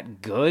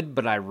that good,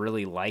 but I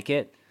really like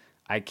it.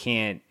 I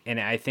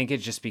think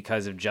it's just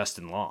because of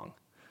Justin Long.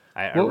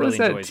 I really was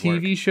that enjoy his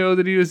TV work. show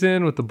that he was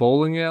in with the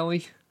bowling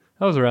alley?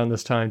 That was around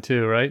this time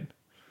too, right?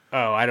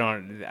 Oh, I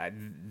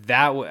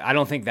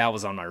don't think that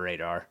was on my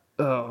radar.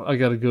 Oh, I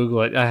gotta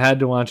Google it. I had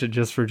to watch it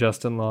just for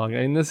Justin Long.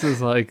 I mean, this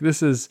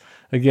is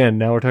again,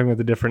 now we're talking about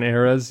the different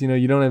eras.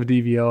 You don't have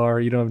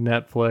DVR, you don't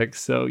have Netflix,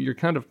 so you're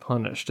kind of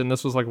punished. And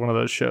this was like one of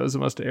those shows that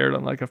must have aired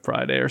on like a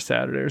Friday or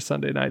Saturday or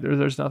Sunday night.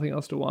 There's nothing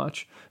else to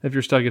watch if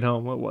you're stuck at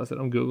home. What was it?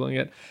 I'm Googling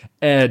it.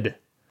 Ed.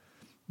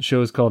 The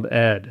show is called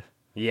Ed.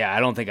 Yeah, I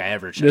don't think I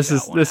ever checked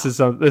that one out. This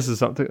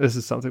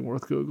is something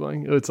worth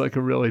Googling. It's like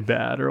a really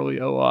bad early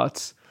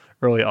aughts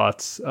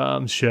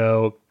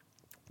show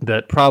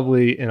that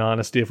probably, in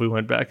honesty, if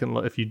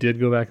you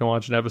did go back and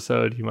watch an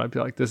episode, you might be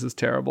like, this is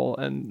terrible.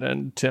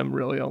 And Tim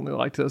really only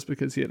liked this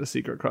because he had a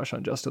secret crush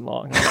on Justin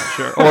Long. I'm not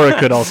sure. Or it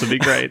could also be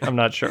great. I'm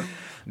not sure.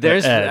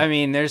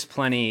 There's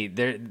plenty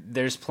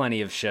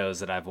of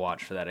shows that I've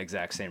watched for that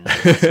exact same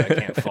reason, so I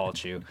can't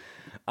fault you.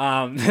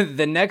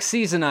 The next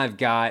season I've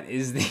got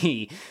is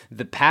the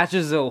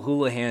Patches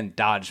O'Houlihan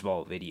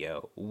dodgeball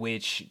video,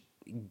 which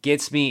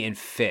gets me in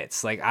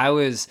fits. Like,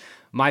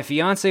 my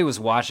fiance was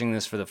watching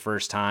this for the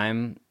first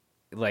time,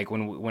 like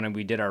when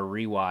we did our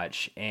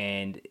rewatch,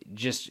 and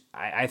just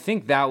I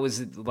think that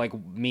was like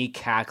me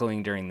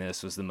cackling during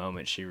this was the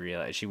moment she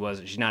realized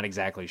she's not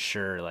exactly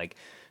sure like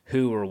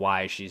who or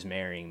why she's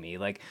marrying me.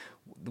 Like,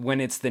 when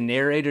it's the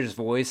narrator's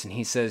voice and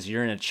he says,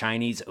 "You're in a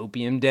Chinese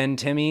opium den,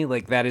 Timmy,"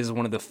 like, that is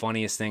one of the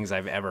funniest things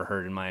I've ever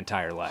heard in my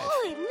entire life.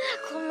 Holy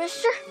mackerel,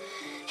 mister.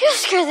 You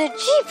scared the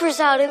jeepers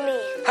out of me.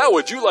 How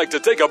would you like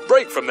to take a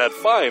break from that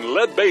fine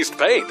lead-based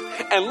paint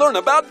and learn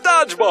about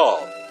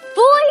dodgeball?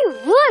 Boy,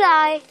 would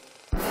I.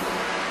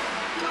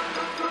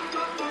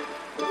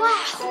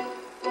 Wow.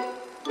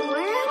 Where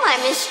am I,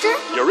 mister?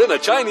 You're in a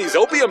Chinese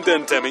opium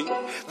den, Timmy.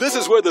 This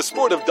is where the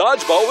sport of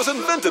dodgeball was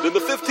invented in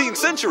the 15th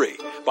century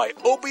by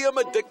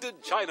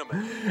opium-addicted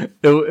Chinamen.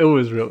 It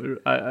was really...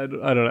 I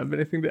don't have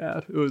anything to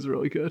add. It was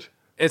really good.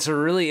 It's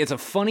a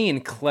funny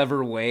and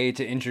clever way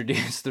to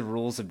introduce the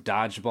rules of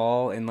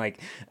dodgeball, and like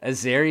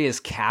Azaria's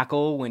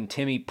cackle when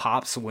Timmy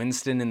pops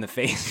Winston in the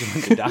face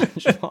with the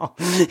dodgeball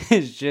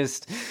is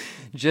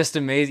just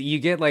amazing. You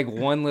get like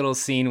one little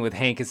scene with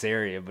Hank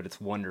Azaria, but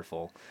it's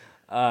wonderful.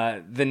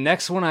 The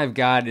next one I've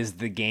got is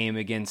the game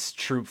against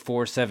Troop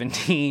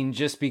 417,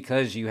 just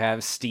because you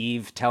have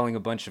Steve telling a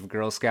bunch of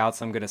Girl Scouts,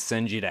 I'm going to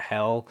send you to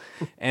hell.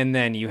 And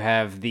then you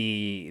have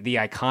the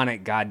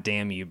iconic "God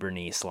damn you,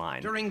 Bernice"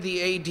 line. During the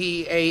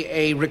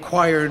ADAA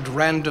required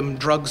random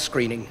drug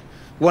screening,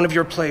 one of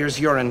your players'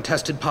 urine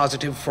tested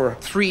positive for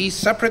 3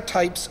 separate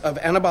types of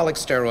anabolic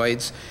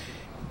steroids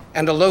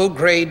and a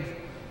low-grade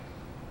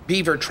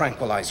beaver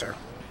tranquilizer.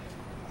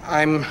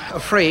 I'm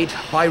afraid,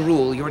 by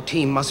rule, your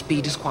team must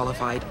be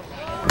disqualified.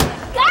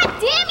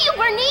 God damn you,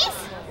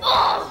 Bernice!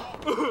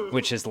 Oh!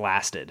 Which has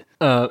lasted.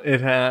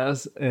 It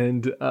has,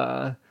 and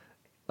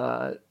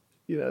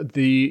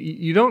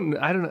you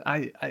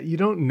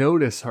don't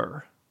notice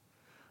her,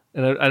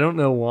 and I don't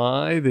know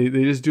why. They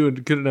just do a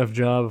good enough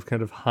job of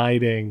kind of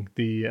hiding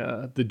the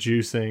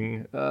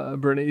juicing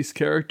Bernice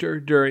character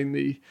during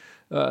the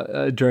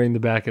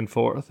back and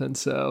forth, and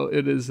so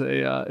it is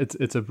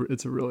it's a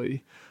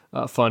really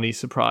funny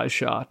surprise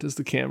shot as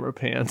the camera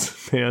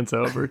pans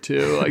over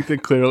to like the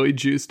clearly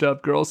juiced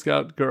up Girl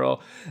Scout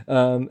girl,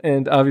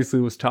 and obviously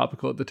was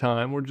topical at the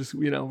time. We're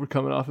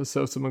coming off of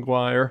Sosa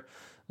McGuire,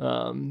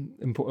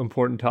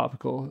 important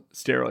topical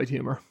steroid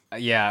humor.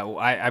 Yeah,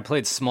 I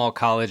played small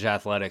college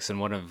athletics, and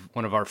one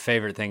of our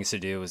favorite things to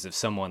do was if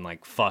someone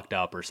like fucked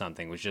up or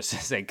something, was just to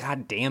say,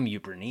 "God damn you,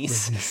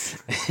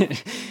 Bernice."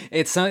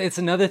 It's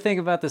another thing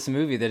about this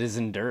movie that is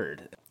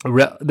endured.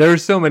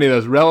 There's so many of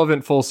those.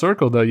 Relevant full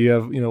circle though. You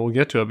have, we'll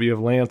get to it, but you have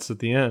Lance at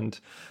the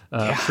end,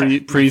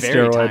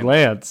 pre-steroid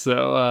Lance.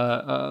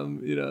 So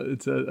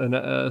it's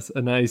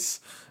a nice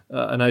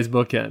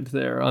bookend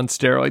there on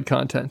steroid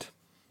content.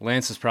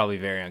 Lance was probably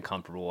very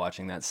uncomfortable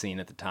watching that scene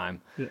at the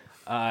time. Yeah.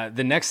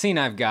 The next scene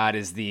I've got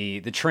is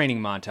the training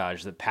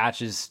montage that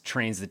Patches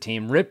trains the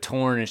team. Rip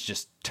Torn is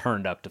just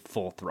turned up to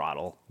full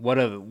throttle. What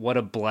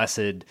a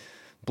blessed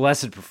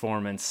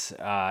performance.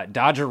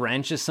 Dodge a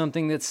wrench is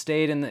something that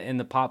stayed in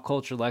the pop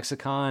culture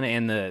lexicon,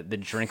 and the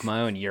drink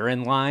my own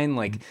urine line.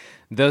 Like,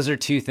 those are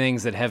two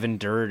things that have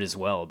endured as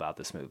well about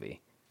this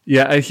movie.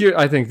 Yeah, I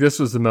think this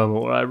was the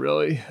moment where I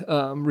really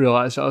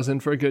realized I was in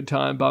for a good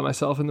time by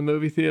myself in the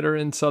movie theater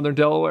in Southern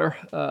Delaware,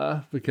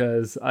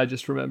 because I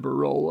just remember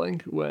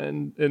rolling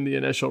when in the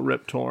initial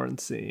Rip Torn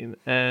scene,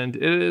 and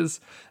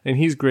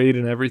he's great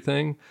in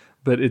everything,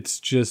 but it's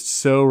just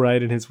so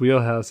right in his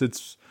wheelhouse.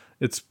 It's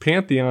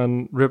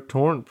Pantheon Rip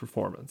Torn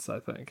performance. I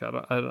think I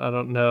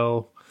don't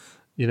know,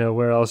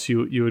 where else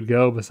you would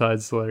go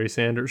besides the Larry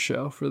Sanders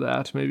Show for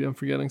that. Maybe I'm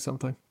forgetting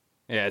something.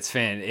 Yeah, it's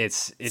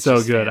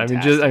so good.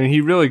 Fantastic. I mean,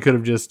 he really could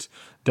have just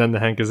done the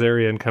Hank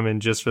Azaria and come in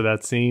just for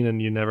that scene,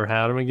 and you never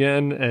had him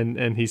again,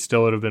 and he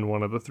still would have been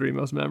one of the 3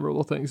 most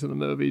memorable things in the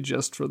movie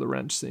just for the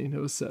wrench scene. It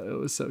was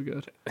so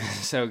good.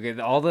 So good.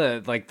 All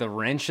the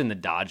wrench and the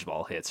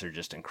dodgeball hits are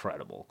just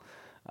incredible.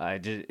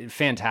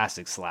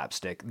 Fantastic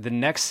slapstick. The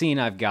next scene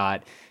I've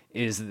got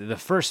is the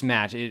first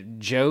match,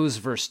 Joe's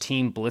versus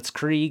Team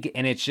Blitzkrieg,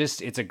 and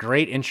it's a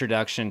great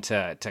introduction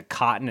to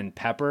Cotton and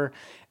Pepper,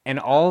 and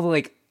all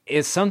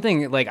it's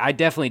something like I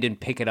definitely didn't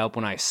pick it up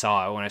when I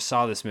saw it. When I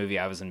saw this movie,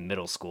 I was in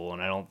middle school,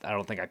 and I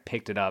don't think I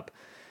picked it up.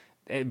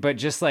 But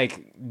just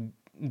like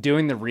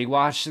doing the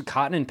rewatch,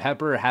 Cotton and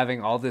Pepper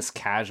having all this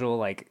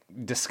casual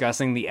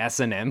discussing the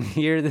S&M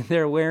gear that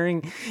they're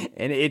wearing,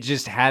 and it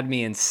just had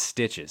me in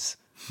stitches.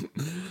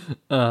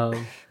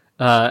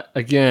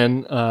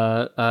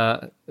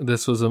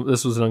 This was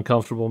an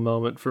uncomfortable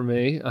moment for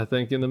me, I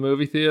think, in the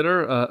movie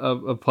theater,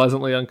 a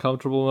pleasantly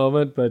uncomfortable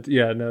moment. But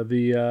yeah, no,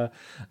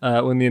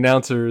 when the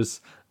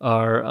announcers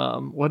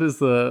are,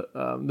 there's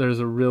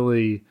a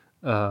really,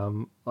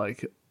 it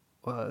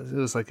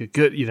was like a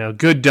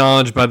good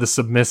dodge by the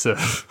submissive,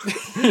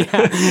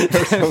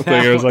 or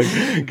something. It was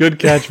like good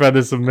catch by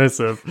the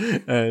submissive,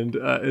 and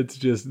it's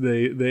just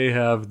they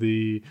have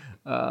the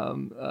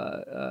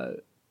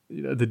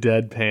the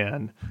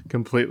deadpan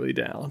completely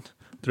down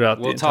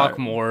throughout. We'll talk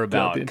more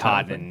about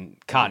Cotton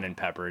and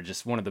Pepper,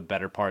 just one of the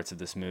better parts of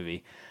this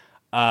movie.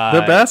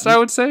 The best, I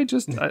would say.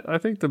 I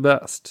think the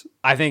best.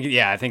 I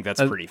think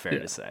that's pretty fair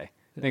to say.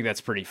 I think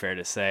that's pretty fair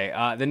to say.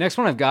 The next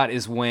one I've got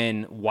is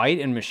when White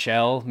and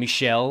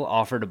Michelle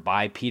offer to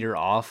buy Peter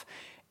off,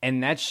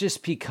 and that's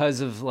just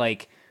because of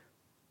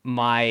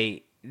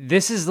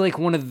this is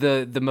one of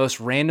the most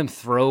random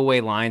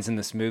throwaway lines in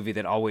this movie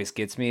that always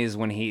gets me, is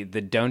when the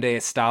Donde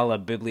está la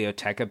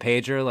biblioteca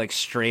pager,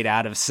 straight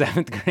out of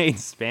 7th grade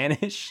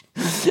Spanish.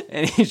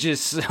 And he's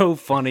just so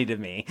funny to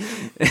me.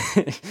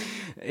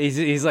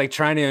 he's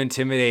trying to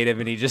intimidate him,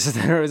 and he just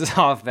throws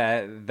off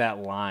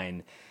that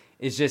line.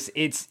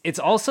 It's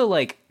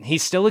also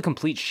he's still a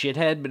complete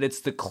shithead, but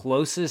it's the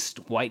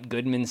closest White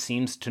Goodman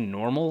seems to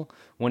normal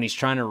when he's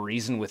trying to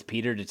reason with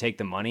Peter to take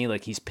the money.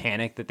 He's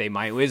panicked that they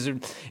might.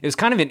 It was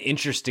kind of an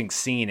interesting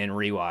scene in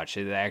rewatch,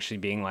 it actually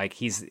being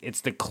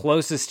it's the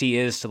closest he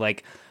is to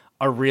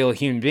a real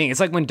human being.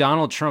 It's like when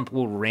Donald Trump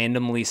will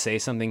randomly say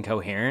something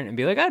coherent and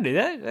be like, "Oh,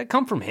 did that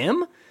come from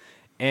him?"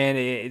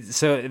 And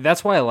so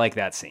that's why I like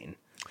that scene.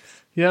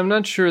 Yeah, I'm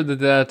not sure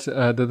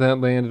that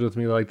landed with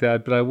me like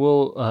that, but I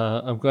will.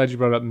 I'm glad you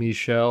brought up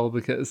Michelle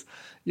because,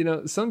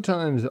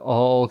 sometimes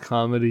all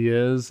comedy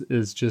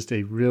is just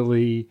a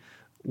really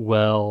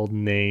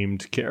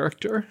well-named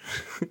character.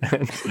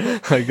 And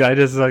I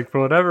just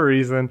for whatever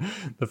reason,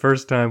 the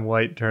first time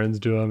White turns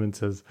to him and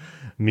says,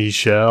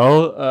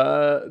 Michelle,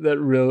 that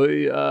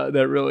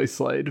really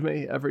slayed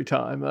me every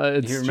time.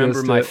 You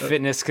remember my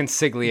fitness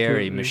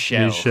consigliere,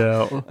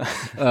 Michelle.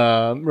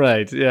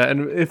 Right? Yeah,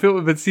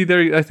 and but see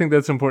there, I think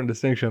that's an important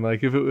distinction.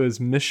 Like if it was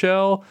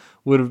Michelle,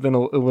 it would have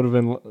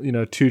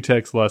been 2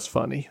 texts less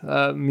funny.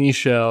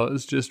 Michelle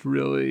is just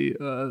really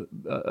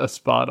a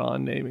spot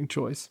on naming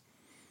choice.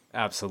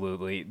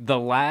 Absolutely. The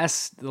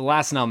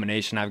last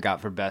nomination I've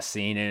got for best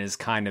scene is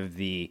kind of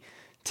the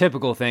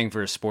typical thing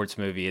for a sports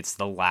movie. It's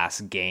the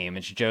last game.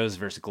 It's Joe's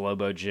versus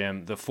Globo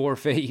Gym. The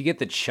forfeit, you get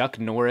the Chuck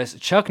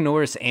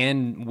Norris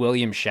and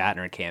William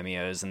Shatner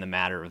cameos in the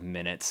matter of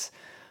minutes.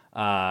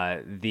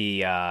 Peter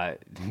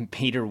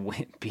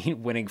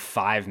winning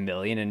 $5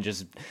 million and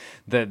just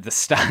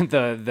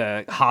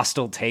the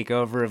hostile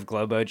takeover of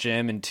Globo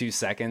Gym in 2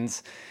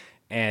 seconds.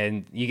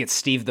 And you get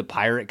Steve the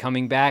Pirate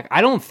coming back.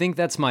 I don't think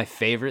that's my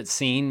favorite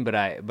scene, but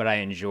I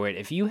enjoy it.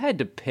 If you had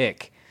to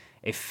pick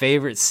a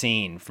favorite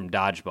scene from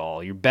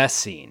Dodgeball, your best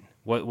scene,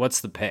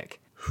 what's the pick?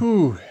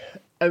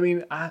 I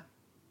mean, I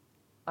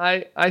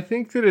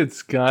think that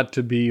it's got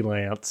to be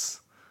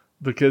Lance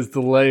because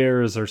the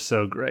layers are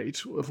so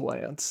great with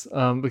Lance.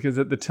 Because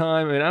at the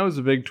time, I was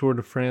a big Tour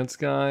de France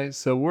guy,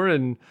 so we're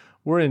in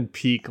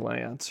peak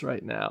Lance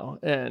right now,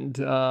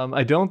 and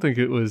I don't think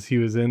he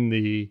was in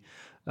the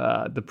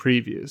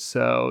previews.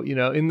 So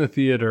in the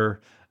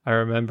theater, I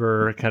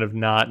remember kind of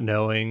not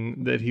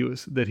knowing that he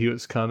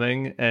was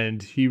coming,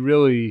 and he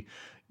really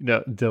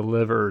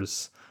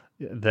delivers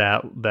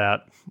that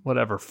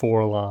whatever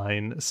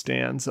 4-line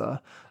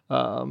stanza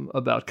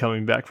about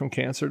coming back from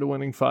cancer to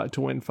win 5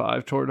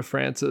 Tour de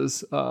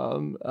France's.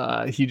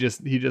 He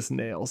just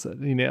nails it.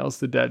 He nails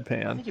the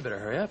deadpan. I think you better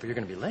hurry up or you're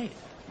going to be late.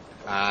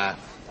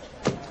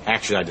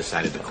 Actually, I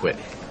decided to quit.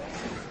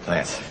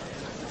 Lance.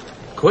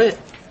 Quit?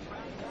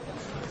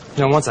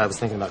 Once I was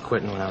thinking about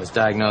quitting when I was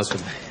diagnosed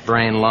with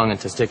brain, lung, and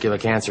testicular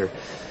cancer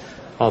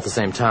all at the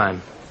same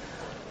time.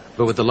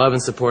 But with the love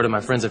and support of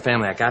my friends and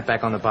family, I got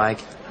back on the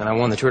bike, and I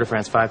won the Tour de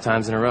France 5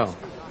 times in a row.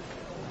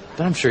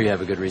 But I'm sure you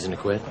have a good reason to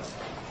quit.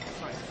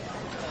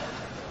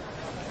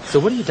 So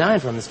what are you dying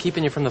from that's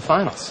keeping you from the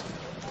finals?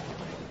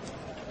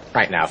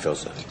 Right now it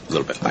feels a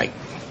little bit like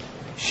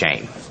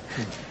shame.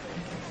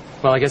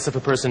 Well, I guess if a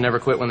person never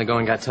quit when the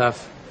going got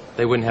tough,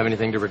 they wouldn't have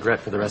anything to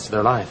regret for the rest of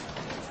their life.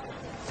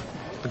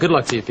 But good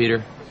luck to you,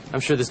 Peter. I'm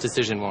sure this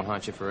decision won't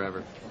haunt you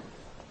forever.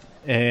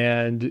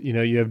 And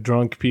you have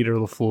drunk Peter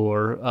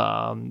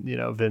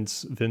LaFleur,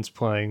 Vince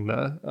playing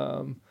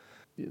the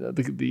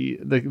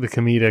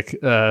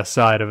comedic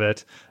side of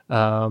it,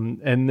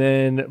 and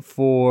then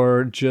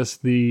for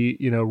just the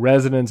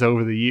residents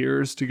over the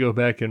years to go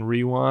back and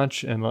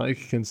rewatch and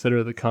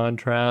consider the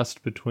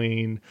contrast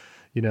between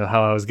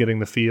how I was getting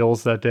the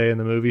feels that day in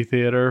the movie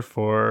theater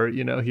for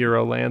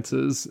Hero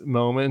Lance's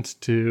moment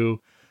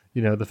to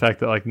the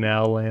fact that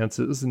now Lance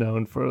is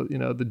known for,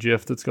 the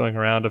gif that's going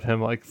around of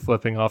him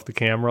flipping off the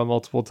camera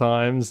multiple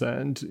times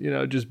and,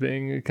 just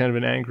being kind of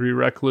an angry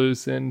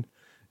recluse in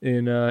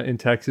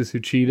Texas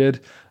who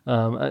cheated.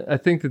 I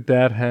think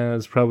that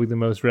has probably the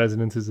most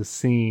resonance as a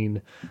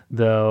scene,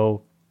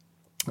 though.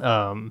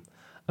 I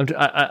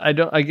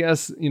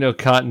guess,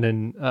 Cotton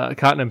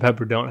and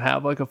Pepper don't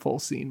have a full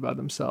scene by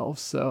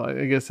themselves. So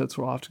I guess that's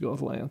where I'll have to go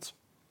with Lance.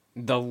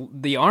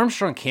 The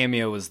Armstrong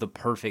cameo was the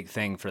perfect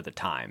thing for the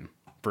time.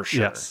 For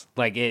sure. Yes.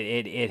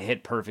 It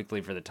hit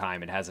perfectly for the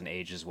time. It hasn't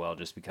aged as well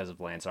just because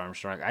of Lance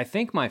Armstrong. I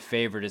think my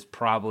favorite is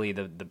probably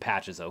the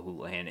Patches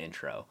O'Houlihan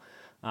intro.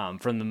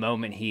 From the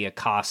moment he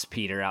accosts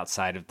Peter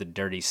outside of the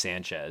Dirty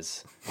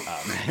Sanchez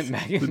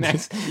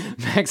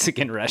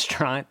Mexican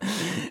restaurant.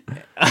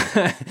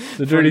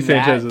 The Dirty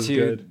Sanchez is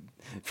good.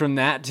 From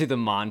that to the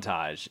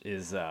montage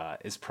is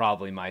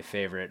probably my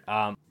favorite.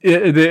 So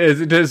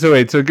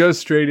it goes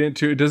straight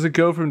into. Does it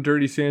go from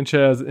Dirty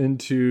Sanchez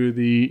into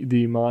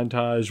the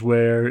montage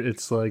where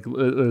it's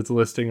it's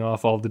listing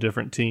off all the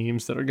different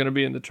teams that are going to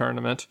be in the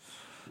tournament,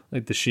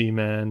 like the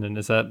She-Men, and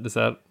is that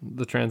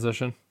the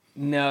transition?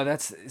 No,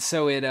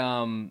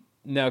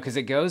 because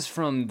it goes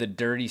from the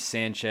Dirty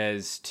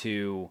Sanchez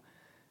to.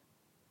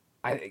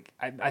 I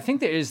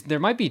think there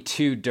might be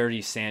 2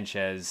 Dirty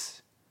Sanchez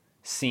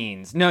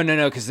scenes. No,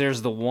 because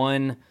there's the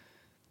one.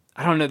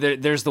 I don't know.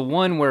 There's the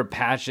one where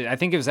Patches. I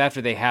think it was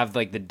after they have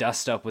the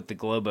dust up with the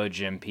Globo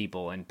Gym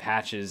people, and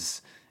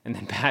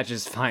then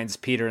Patches finds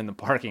Peter in the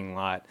parking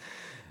lot,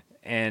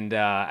 and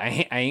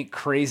I ain't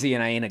crazy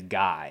and I ain't a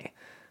guy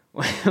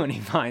when he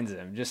finds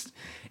him. Just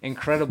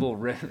incredible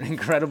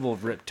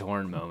Rip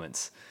Torn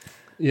moments.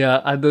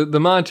 Yeah, the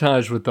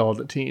montage with all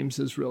the teams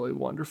is really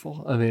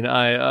wonderful. I mean,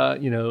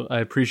 I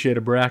appreciate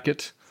a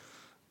bracket.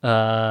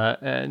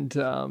 And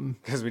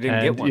because we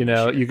didn't get one,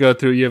 you go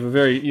through. You have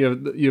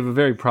a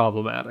very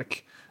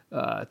problematic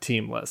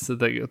team lists that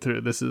they go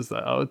through. This is,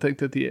 I would think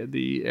that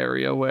the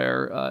area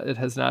where it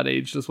has not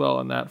aged as well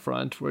on that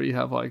front, where you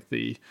have like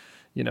the,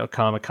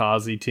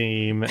 kamikaze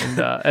team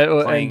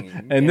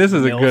and this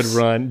is a good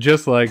run,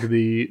 just like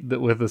the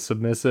with the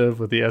submissive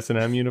with the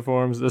S&M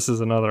uniforms. This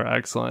is another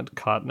excellent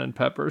Cotton and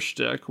Pepper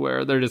shtick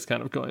where they're just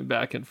kind of going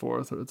back and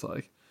forth, where it's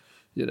like,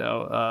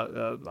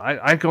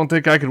 I don't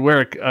think I could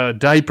wear a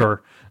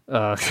diaper,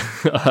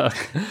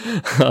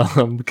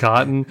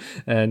 Cotton,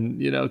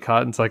 and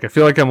Cotton's like, I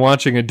feel like I'm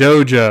watching a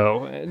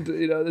dojo, and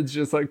it's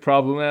just like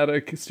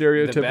problematic,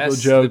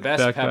 stereotypical joke. The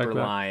best Pepper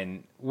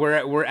line.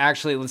 We're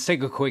actually, let's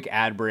take a quick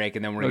ad break,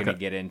 and then we're going to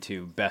get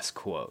into best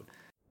quote.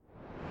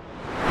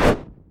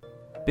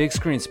 Big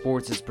Screen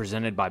Sports is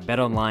presented by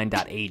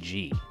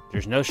BetOnline.ag.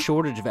 There's no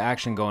shortage of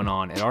action going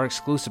on at our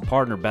exclusive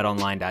partner,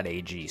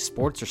 BetOnline.ag.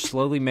 Sports are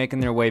slowly making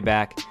their way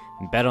back,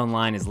 and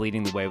BetOnline is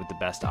leading the way with the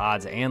best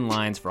odds and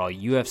lines for all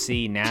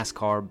UFC,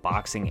 NASCAR,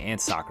 boxing,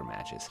 and soccer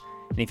matches.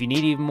 And if you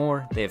need even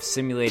more, they have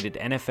simulated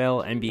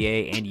NFL,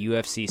 NBA, and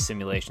UFC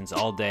simulations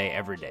all day,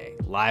 every day,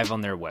 live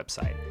on their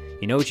website.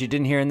 You know what you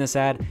didn't hear in this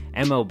ad?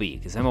 MLB,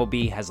 because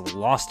MLB has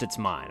lost its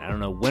mind. I don't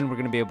know when we're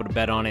going to be able to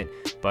bet on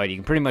it, but you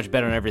can pretty much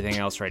bet on everything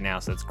else right now,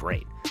 so that's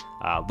great.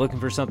 Looking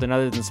for something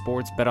other than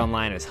sports?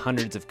 BetOnline has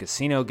hundreds of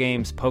casino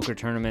games, poker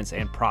tournaments,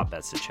 and prop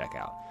bets to check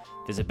out.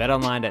 Visit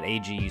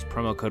betonline.ag, use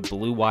promo code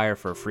BLUEWIRE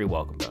for a free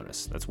welcome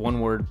bonus. That's one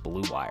word,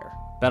 BLUEWIRE.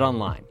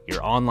 BetOnline,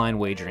 your online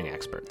wagering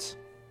experts.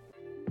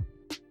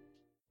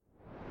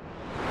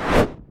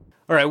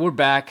 All right, we're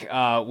back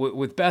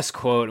with best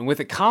quote, and with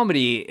a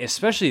comedy,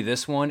 especially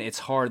this one, it's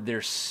hard.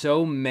 There's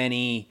so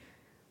many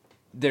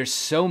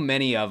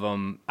of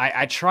them.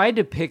 I tried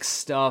to pick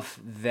stuff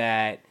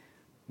that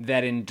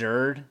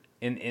endured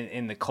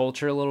in the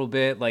culture a little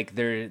bit. Like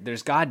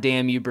there's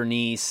 "Goddamn you,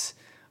 Bernice,"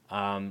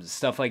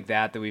 stuff like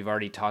that we've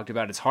already talked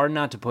about. It's hard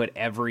not to put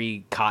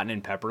every Cotton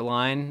and Pepper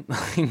line,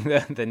 like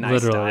the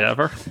nice literally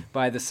ever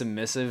by the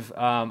submissive.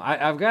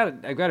 I've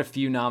got a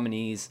few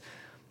nominees.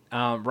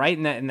 Right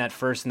in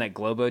that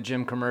Globo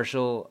Gym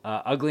commercial,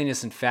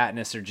 ugliness and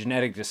fatness are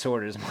genetic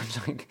disorders,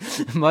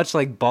 much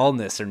like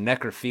baldness or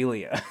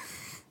necrophilia,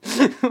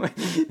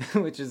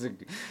 which is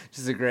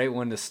a great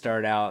one to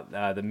start out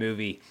the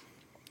movie.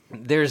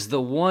 There's the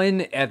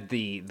one at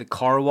the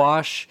car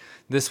wash.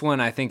 This one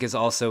I think is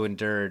also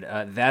endured.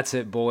 That's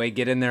it, boy.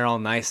 Get in there all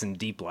nice and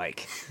deep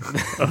like.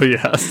 Oh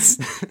yes.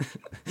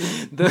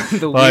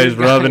 While he's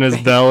rubbing his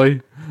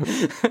belly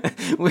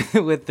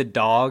with the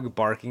dog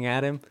barking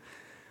at him,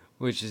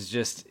 which is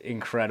just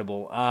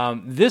incredible.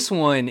 This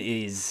one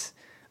is,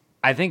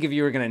 I think if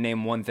you were going to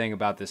name one thing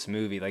about this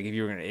movie, like if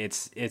you were going to,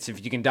 it's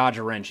if you can dodge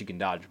a wrench, you can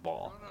dodge a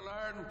ball.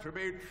 Learn to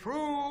be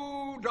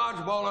true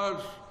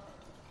dodgeballers,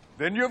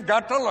 then you've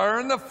got to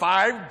learn the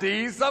 5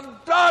 Ds of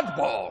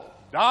dodgeball.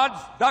 Dodge,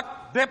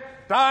 duck, dip,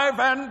 dive,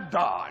 and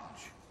dodge.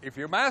 If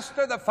you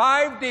master the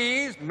 5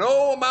 Ds,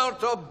 no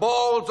amount of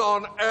balls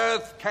on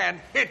earth can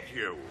hit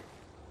you.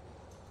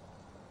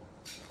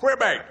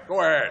 Quebec, go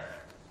ahead.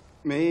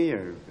 Me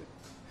or...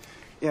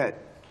 Yeah,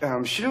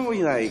 shouldn't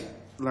we,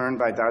 learn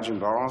by dodging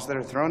balls that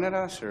are thrown at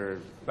us,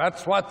 or...?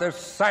 That's what this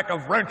sack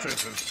of wrenches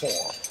is for.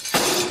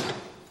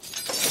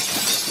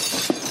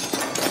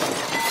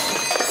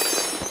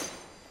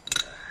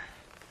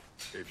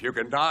 If you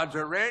can dodge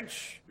a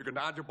wrench, you can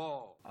dodge a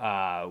ball.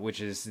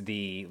 Which is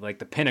the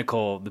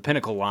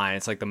pinnacle line.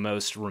 It's like the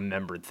most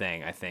remembered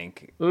thing, I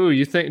think. Ooh, do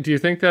you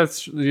think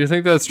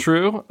that's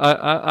true?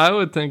 I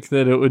would think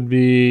that it would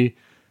be...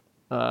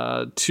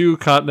 2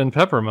 Cotton and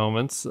Pepper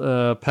moments.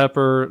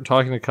 Pepper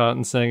talking to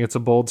Cotton saying, it's a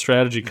bold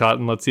strategy,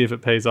 Cotton. Let's see if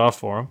it pays off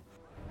for him.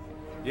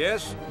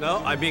 Yes,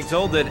 no, I'm being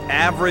told that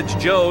Average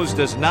Joe's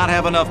does not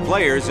have enough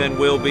players and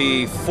will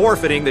be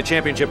forfeiting the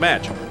championship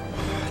match.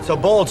 It's a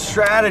bold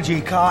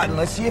strategy, Cotton.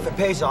 Let's see if it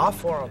pays off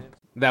for him.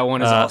 That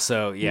one is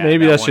also, yeah.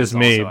 Maybe that's just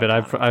me, but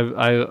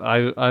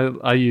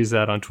I use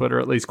that on Twitter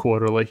at least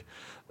quarterly.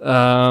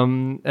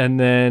 And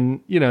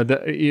then,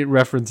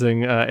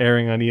 referencing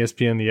airing on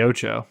ESPN The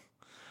Ocho.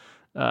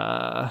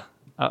 I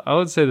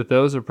would say that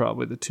those are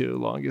probably the 2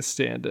 longest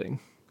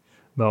standing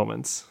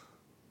moments.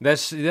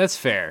 That's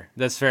fair.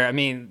 That's fair. I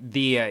mean,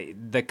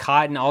 the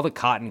Cotton, all the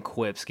Cotton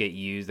quips get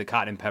used. The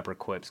Cotton and Pepper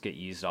quips get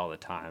used all the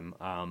time.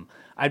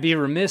 I'd be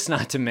remiss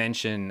not to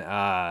mention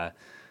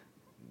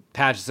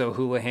Patches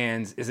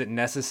O'Houlihan's, is it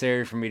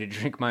necessary for me to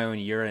drink my own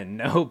urine?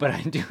 No, but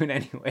I do it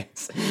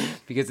anyways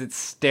because it's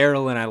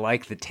sterile and I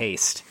like the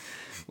taste,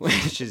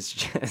 which is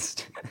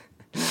just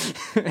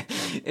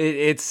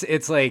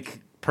it's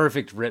like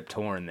perfect Rip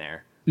Torn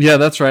there. Yeah,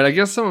 that's right. I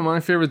guess some of my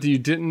favorite that you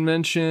didn't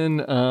mention,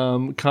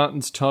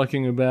 Cotton's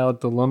talking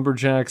about the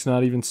lumberjacks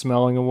not even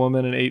smelling a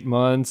woman in 8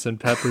 months, and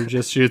Pepper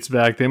just shoots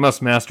back, they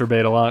must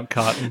masturbate a lot,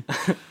 Cotton.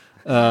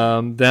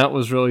 That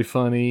was really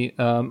funny.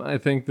 I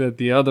think that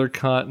the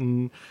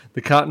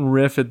Cotton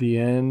riff at the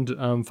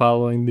end,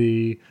 following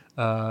the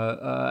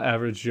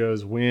Average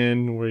Joe's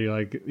win, where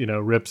he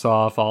rips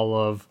off all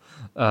of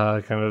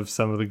kind of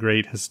some of the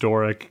great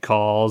historic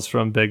calls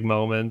from big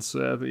moments.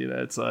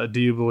 It's do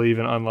you believe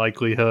in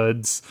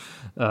unlikelihoods?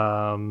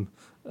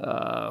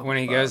 When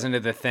he goes into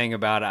the thing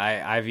about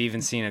I've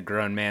even seen a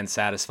grown man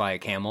satisfy a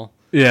camel.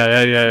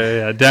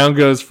 Yeah. Down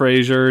goes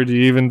Fraser. Do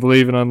you even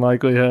believe in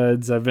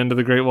unlikelihoods? I've been to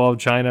the Great Wall of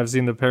China. I've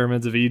seen the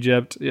pyramids of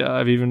Egypt. Yeah,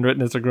 I've even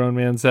witnessed a grown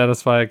man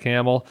satisfy a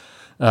camel.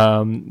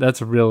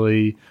 That's a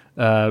really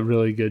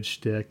good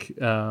shtick.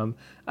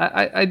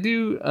 I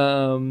do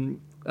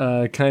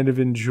kind of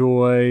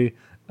enjoy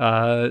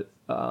the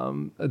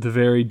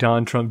very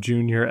Don Trump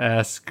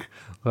Jr.-esque,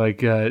 like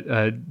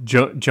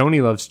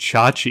Joni loves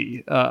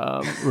Chachi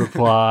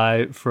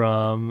reply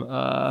from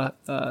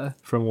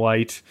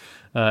White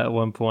at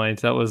one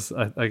point. That was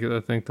I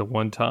think the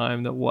one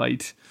time that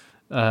White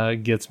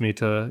gets me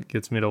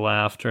to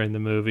laugh during the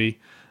movie.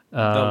 The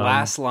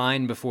last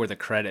line before the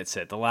credits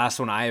hit, the last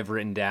one I have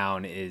written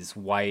down is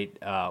White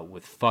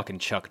with fucking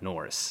Chuck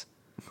Norris.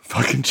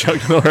 Fucking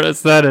Chuck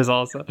Norris. That is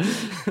also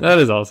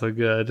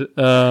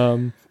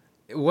good.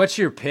 What's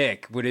your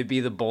pick? Would it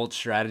be the Bold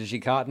Strategy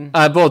Cotton?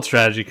 Bold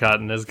Strategy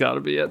Cotton has got to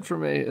be it for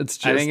me. It's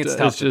just, I think it's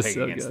tough to pick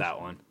so against good. that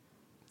one.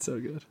 It's so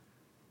good.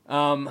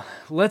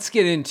 Let's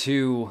get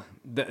into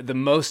the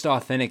most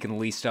authentic and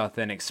least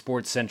authentic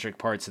sports-centric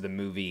parts of the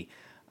movie.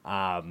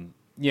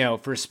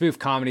 For a spoof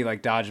comedy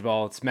like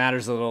Dodgeball, it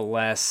matters a little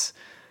less,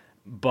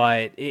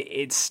 but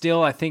it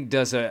still, I think,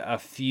 does a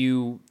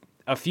few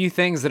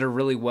things that are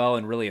really well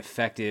and really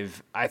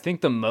effective. I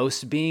think the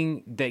most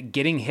being that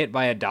getting hit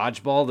by a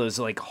dodgeball, those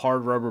like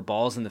hard rubber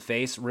balls in the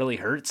face, really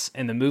hurts,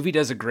 and the movie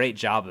does a great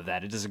job of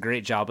that. It does a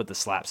great job with the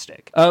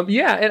slapstick. And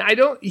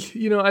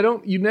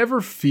you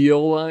never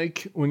feel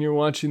like when you're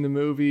watching the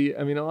movie.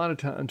 I mean, a lot of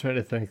time I'm trying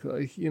to think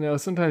like,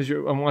 sometimes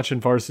I'm watching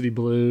Varsity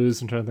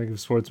Blues. I'm trying to think of a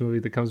sports movie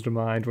that comes to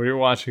mind where you're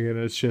watching it and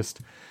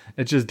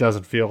it just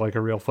doesn't feel like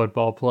a real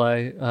football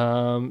play.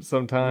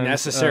 Sometimes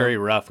Necessary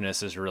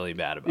Roughness is really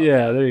bad about that.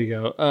 Yeah, there you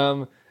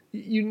go.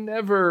 You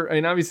never,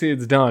 obviously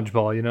it's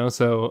dodgeball,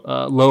 so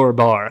lower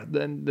bar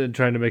than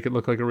trying to make it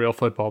look like a real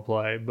football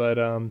play. But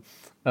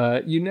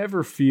you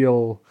never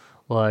feel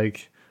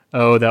like,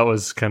 oh, that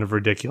was kind of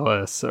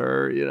ridiculous,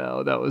 or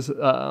that was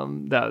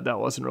that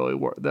wasn't really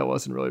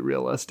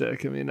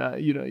realistic. I mean,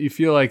 you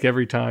feel like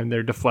every time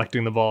they're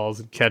deflecting the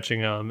balls and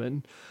catching them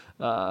and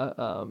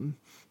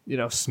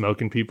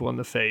smoking people in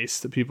the face,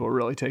 that people are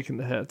really taking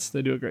the hits.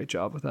 They do a great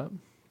job with that.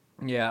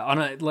 Yeah, on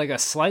a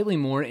slightly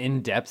more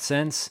in-depth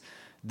sense,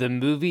 the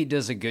movie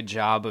does a good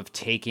job of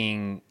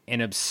taking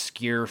an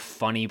obscure,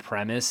 funny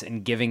premise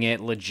and giving it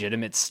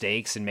legitimate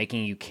stakes and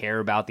making you care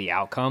about the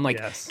outcome.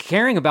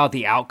 Caring about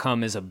the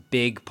outcome is a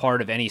big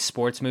part of any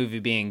sports movie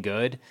being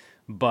good,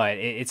 but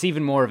it's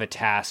even more of a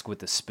task with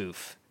the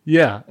spoof.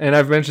 Yeah, and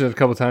I've mentioned it a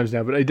couple times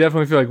now, but I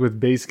definitely feel like with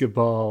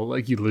basketball,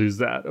 like you lose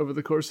that over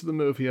the course of the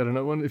movie. I don't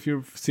know if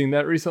you've seen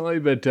that recently,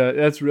 but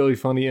that's really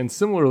funny. And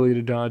similarly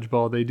to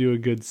Dodgeball, they do a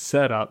good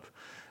setup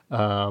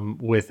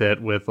with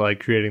like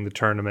creating the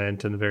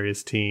tournament and the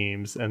various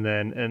teams, and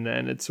then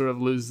it sort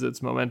of loses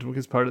its momentum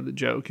because part of the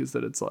joke is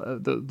that it's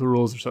the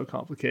rules are so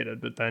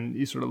complicated, but then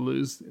you sort of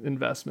lose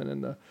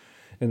investment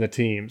in the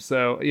team.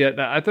 So yeah,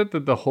 I thought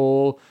that the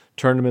whole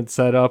tournament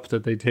setup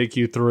that they take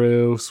you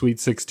through, Sweet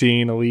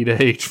 16, Elite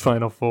 8,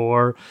 Final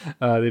Four,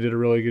 they did a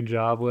really good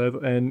job with.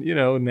 And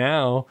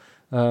now,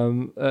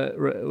 given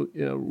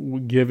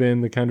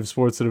the kind of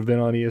sports that have been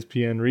on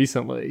ESPN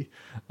recently,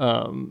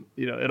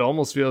 it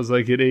almost feels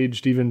like it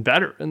aged even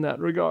better in that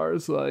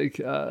regards. Like,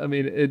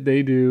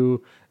 they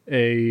do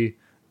a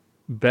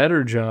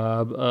better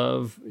job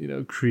of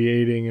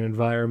creating an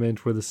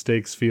environment where the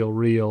stakes feel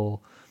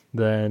real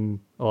than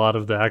a lot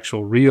of the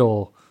actual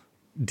real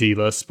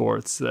D-list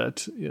sports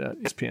that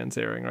ESPN's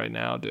airing right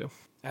now do.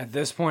 At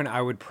this point,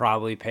 I would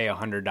probably pay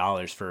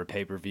 $100 for a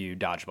pay-per-view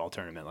dodgeball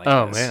tournament like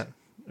this. this. Oh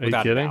man, are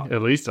you kidding?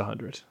 At least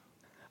 100.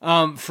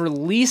 For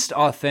least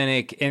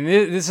authentic, and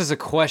this is a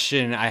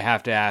question I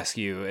have to ask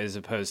you, as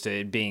opposed to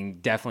it being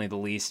definitely the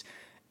least.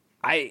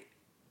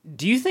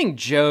 Do you think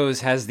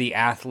Joe's has the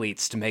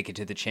athletes to make it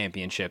to the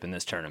championship in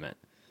this tournament?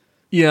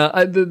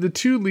 Yeah, the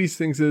two least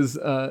things is,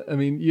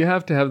 you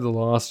have to have the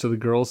loss to the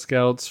Girl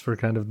Scouts for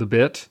kind of the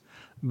bit,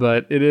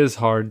 but it is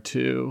hard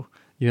to,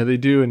 they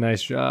do a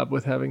nice job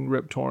with having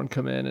Rip Torn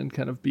come in and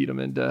kind of beat them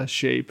into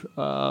shape.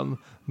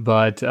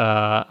 But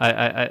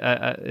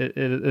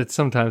it's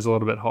sometimes a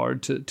little bit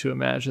hard to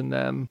imagine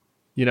them,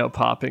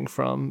 popping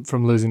from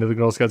losing to the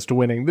Girl Scouts to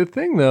winning. The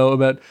thing, though,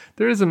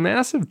 there is a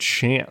massive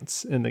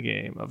chance in the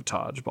game of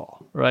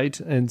dodgeball, right?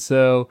 And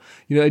so,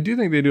 I do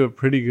think they do a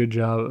pretty good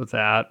job of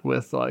that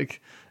with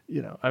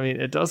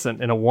it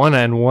doesn't, in a one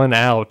in, one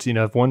out,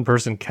 if one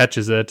person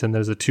catches it and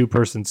there's a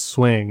two-person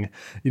swing,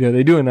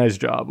 they do a nice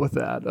job with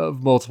that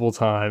of multiple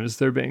times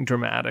there being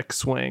dramatic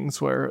swings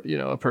where,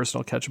 a person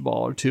will catch a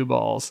ball or two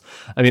balls.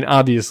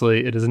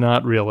 Obviously it is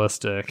not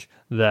realistic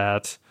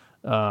that,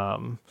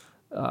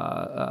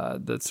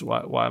 that's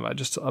why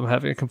I'm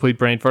having a complete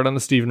brain fart on the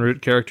Stephen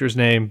Root character's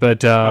name, but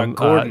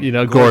Gordon.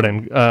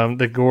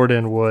 That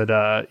Gordon would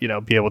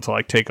be able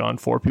to take on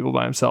four people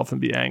by himself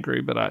and be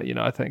angry, but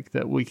I think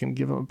that we can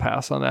give him a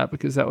pass on that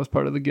because that was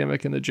part of the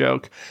gimmick and the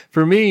joke.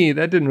 For me,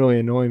 that didn't really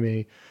annoy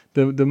me.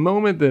 The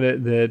moment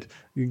that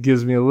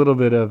gives me a little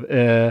bit of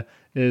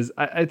is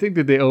I think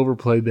that they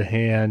overplayed the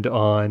hand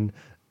on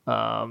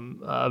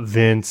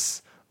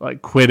Vince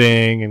like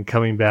quitting and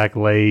coming back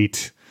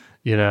late,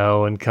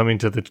 and coming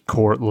to the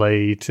court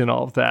late and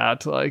all of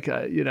that. Like,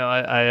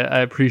 I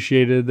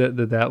appreciated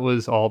that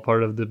was all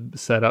part of the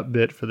setup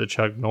bit for the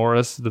Chuck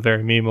Norris, the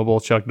very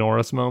memeable Chuck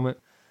Norris moment.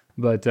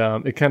 But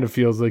it kind of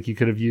feels like you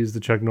could have used the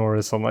Chuck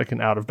Norris on like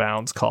an out of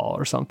bounds call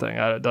or something.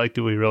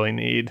 Do we really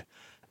need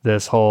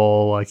this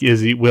whole like,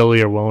 will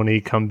he or won't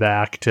he come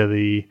back to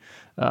the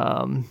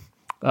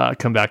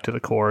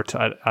court?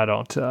 I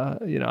don't,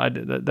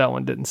 that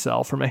one didn't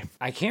sell for me.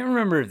 I can't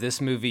remember if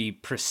this movie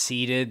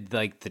preceded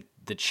like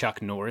the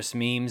Chuck Norris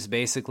memes,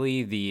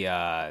 basically the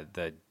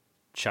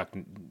Chuck,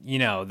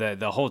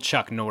 the whole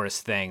Chuck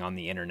Norris thing on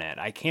the internet.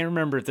 I can't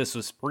remember if this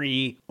was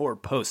pre or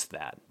post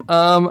that.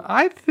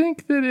 I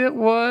think that it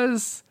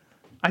was.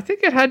 I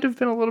think it had to have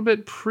been a little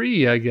bit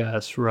pre, I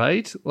guess,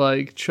 right?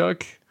 Like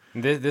Chuck.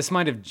 This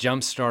might have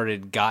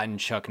gotten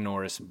Chuck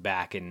Norris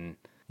back in.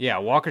 Yeah,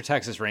 Walker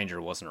Texas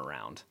Ranger wasn't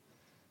around,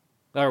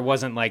 or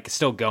wasn't like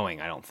still going.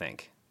 I don't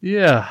think.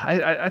 Yeah,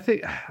 I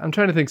think I'm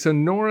trying to think. So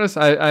Norris,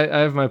 I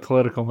have my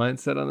political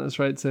mindset on this,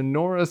 right? So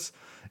Norris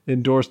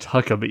endorsed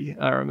Huckabee,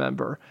 I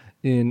remember,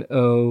 in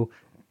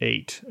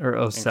 2008 or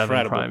 2007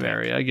 Incredible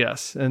primary, pick. I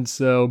guess. And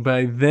so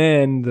by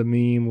then, the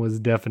meme was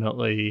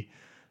definitely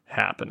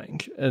happening.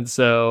 And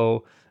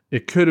so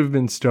it could have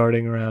been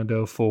starting around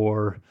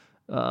 2004,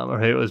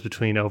 or it was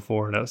between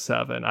 2004 and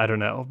 2007. I don't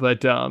know.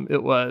 But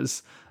it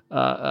was...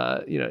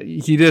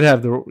 he did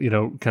have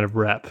the, kind of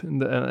rep,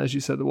 and as you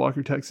said, the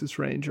Walker Texas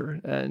Ranger,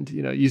 and,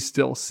 you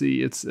still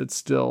see it's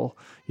still,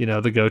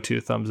 the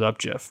go-to thumbs up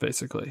GIF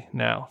basically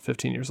now,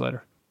 15 years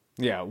later.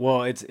 Yeah,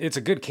 well, it's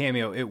a good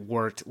cameo. It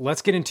worked.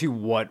 Let's get into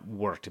what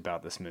worked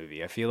about this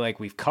movie. I feel like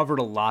we've covered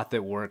a lot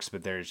that works,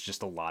 but there's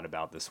just a lot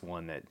about this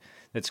one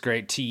that's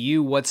great. To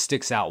you, what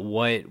sticks out?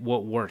 What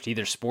worked,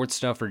 either sports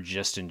stuff or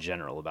just in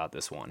general about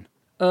this one?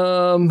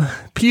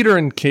 Peter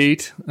and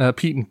Kate,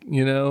 Pete,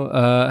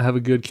 have a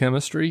good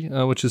chemistry,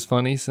 which is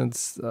funny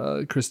since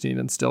Christine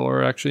and Stiller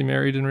are actually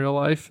married in real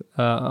life.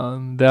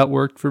 That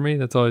worked for me.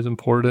 That's always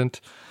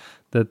important.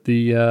 That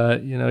the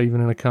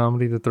even in a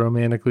comedy that the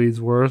romantic lead's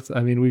worth.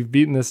 I mean, we've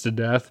beaten this to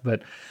death,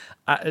 but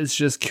it's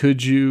just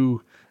could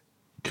you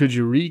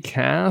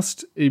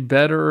recast a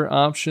better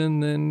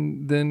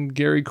option than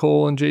Gary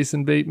Cole and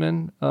Jason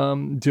Bateman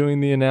doing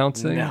the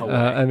announcing? No way.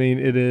 I mean,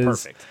 it is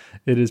perfect.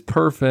 It is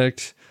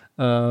perfect.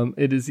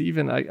 It is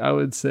even, I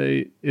would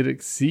say, it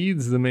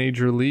exceeds the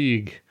major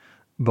league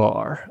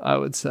bar, I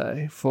would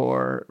say,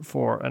 for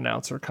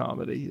announcer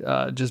comedy,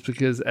 just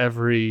because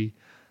every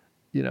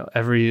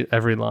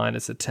line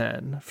is a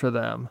 10 for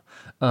them.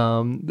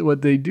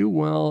 What they do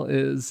well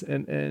is,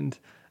 and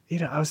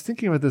I was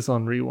thinking about this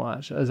on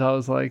rewatch as I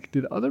was like,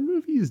 did other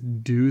movies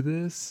do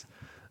this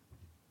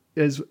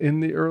as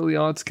in the early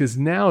aughts? Because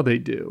now they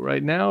do,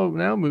 right?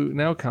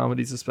 Now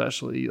comedies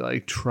especially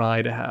like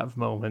try to have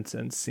moments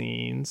and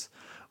scenes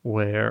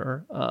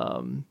where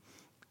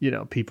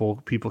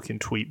people can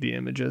tweet the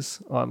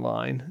images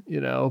online,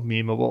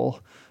 memeable.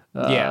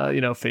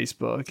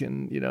 Facebook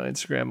and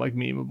Instagram, like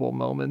memeable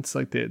moments,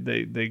 like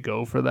they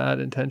go for that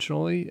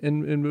intentionally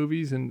in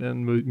movies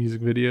and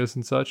music videos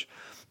and such.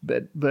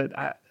 But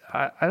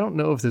I don't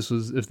know if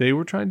they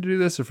were trying to do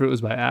this or if it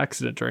was by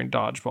accident during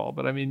Dodgeball.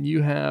 But I mean,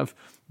 you have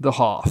the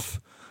Hoff.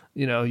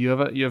 You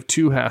have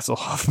two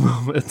Hasselhoff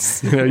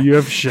moments. You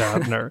have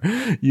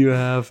Shatner. You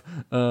have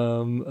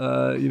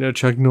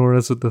Chuck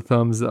Norris with the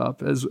thumbs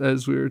up,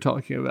 as we were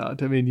talking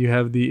about. I mean, you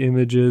have the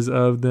images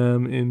of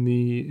them in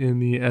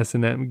the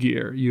S&M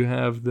gear. You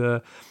have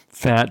the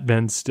fat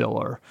Ben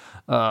Stiller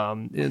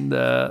in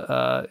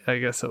the I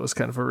guess it was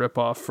kind of a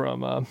ripoff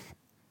from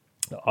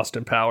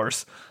Austin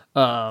Powers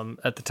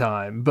at the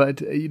time. But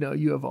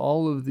you have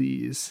all of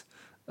these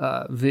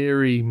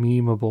very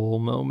memeable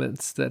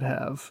moments that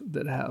have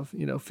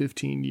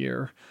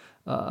 15-year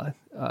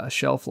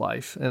shelf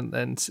life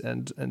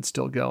and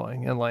still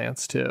going, and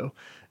Lance too.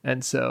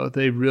 And so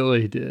they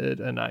really did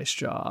a nice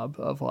job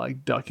of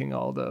like ducking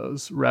all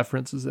those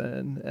references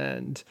in,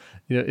 and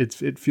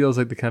it feels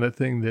like the kind of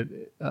thing that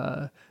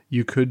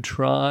you could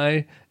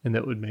try and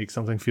that would make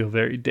something feel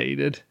very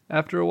dated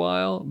after a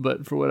while,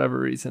 but for whatever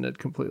reason it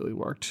completely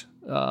worked.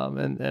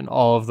 And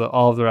all of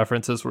the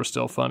references were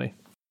still funny.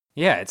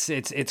 Yeah,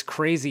 it's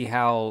crazy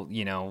how,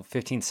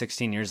 15,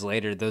 16 years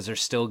later, those are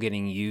still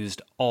getting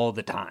used all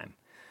the time.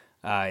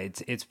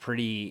 It's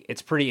pretty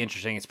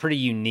interesting. It's pretty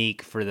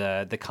unique for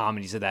the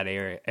comedies of that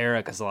era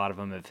because a lot of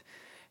them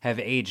have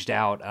aged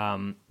out. Yeah,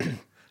 I'm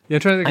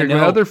trying to think. My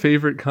other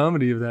favorite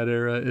comedy of that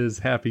era is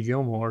Happy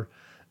Gilmore,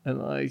 and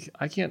like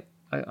I can't.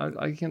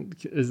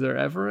 Is there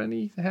ever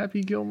any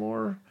Happy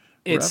Gilmore?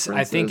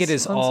 I think it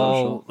is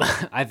all.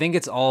 I think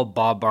it's all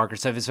Bob Barker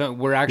stuff.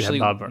 We're actually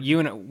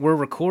we're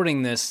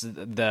recording this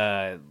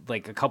a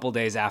couple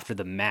days after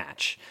the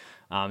match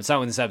It's not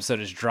when this episode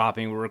is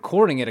dropping. We're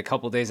recording it a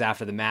couple days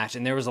after the match,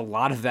 and there was a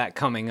lot of that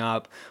coming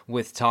up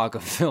with talk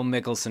of Phil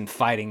Mickelson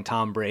fighting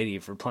Tom Brady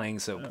for playing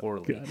so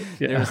poorly.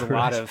 Yeah, there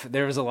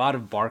was a lot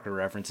of Barker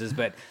references,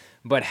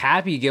 but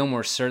Happy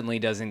Gilmore certainly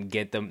doesn't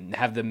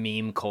have the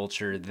meme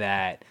culture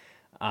that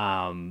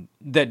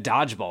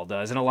Dodgeball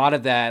does, and a lot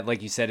of that,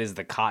 like you said, is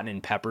the cotton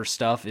and pepper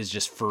stuff is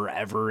just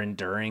forever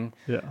enduring.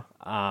 Yeah.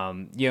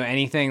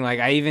 Anything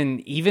like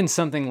even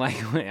something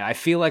like I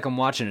feel like I'm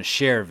watching a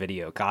Cher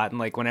video, Cotton.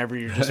 Like whenever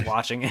you're just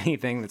watching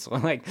anything that's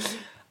like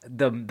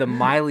the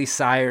Miley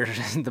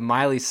Cyrus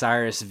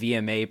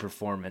VMA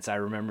performance. I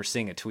remember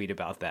seeing a tweet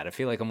about that. I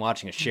feel like I'm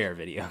watching a Cher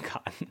video,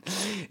 Cotton.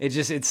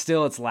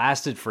 It's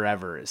lasted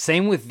forever.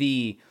 Same with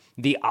the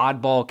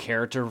oddball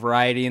character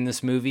variety in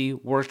this movie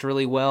worked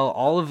really well.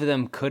 All of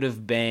them could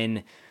have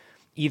been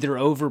either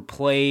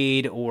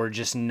overplayed or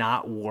just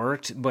not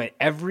worked, but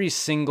every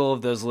single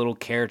of those little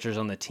characters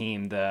on the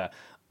team, the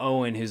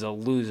Owen, who's a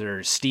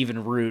loser,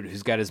 Stephen Root,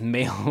 who's got his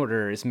mail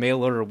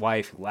order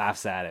wife who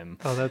laughs at him.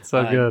 Oh, that's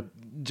so good.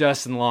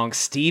 Justin Long,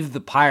 Steve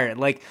the Pirate.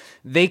 Like,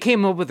 they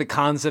came up with the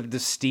concept of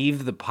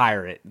Steve the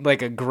Pirate.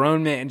 Like, a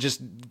grown man,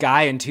 just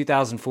guy in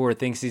 2004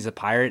 thinks he's a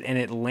pirate, and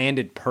it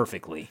landed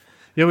perfectly.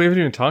 Yeah, we haven't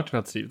even talked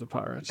about Steve the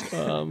Pirate,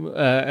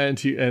 and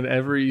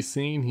every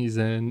scene he's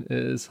in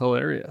is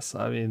hilarious.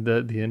 I mean,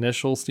 the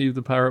initial Steve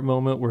the Pirate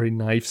moment where he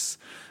knifes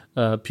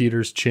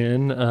Peter's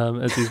chin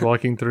as he's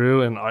walking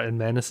through and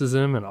menaces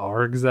him and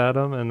args at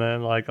him, and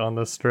then like on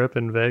the strip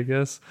in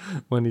Vegas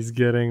when he's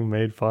getting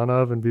made fun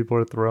of and people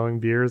are throwing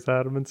beers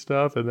at him and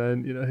stuff, and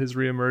then his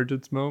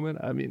reemergence moment.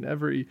 I mean,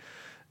 every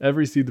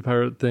Steve the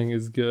Pirate thing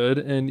is good,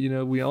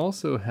 and we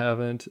also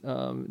haven't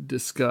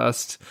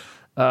discussed.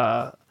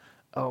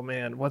 Oh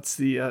man, what's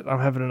the?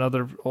 I'm having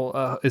another.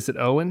 Is it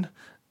Owen?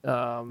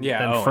 Yeah,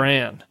 and Owen.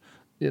 Fran.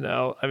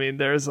 I mean,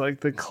 there's like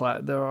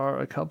there are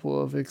a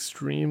couple of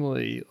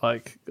extremely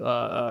like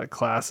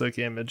classic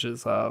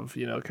images of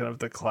kind of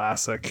the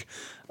classic,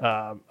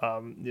 kind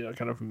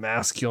of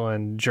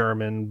masculine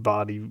German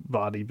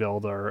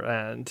bodybuilder,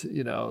 and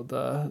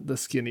the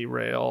skinny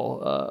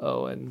rail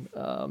Owen,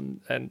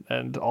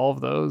 and all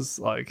of those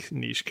like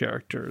niche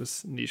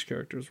characters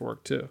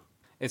work too.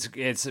 It's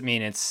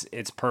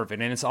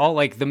perfect, and it's all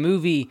like the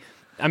movie.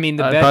 I mean,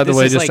 by the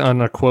way, just on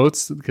the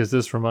quotes, because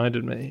this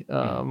reminded me,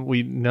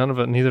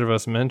 neither of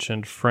us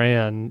mentioned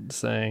Fran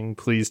saying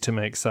 "please to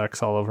make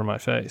sex all over my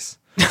face,"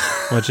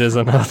 which is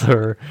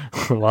another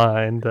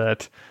line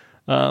that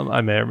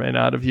I may or may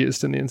not have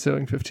used in the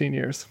ensuing 15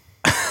 years.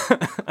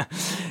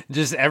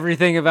 Just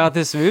everything about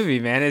this movie,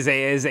 man, is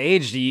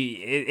aged.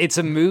 It's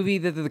a movie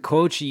that the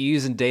quotes you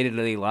use in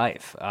day-to-day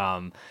life.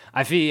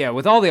 I feel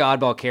with all the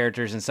oddball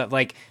characters and stuff,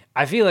 like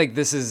I feel like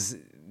this is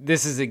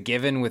a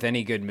given with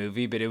any good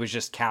movie, but it was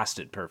just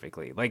casted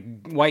perfectly.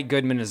 Like White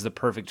Goodman is the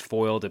perfect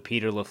foil to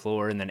Peter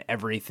LaFleur, and then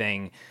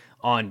everything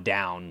on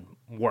down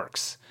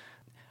works.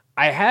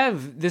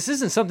 This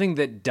isn't something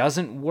that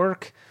doesn't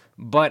work,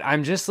 but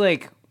I'm just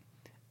like,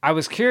 I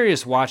was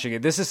curious watching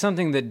it. This is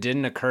something that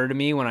didn't occur to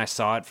me when I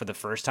saw it for the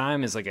first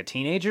time as like a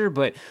teenager,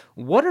 but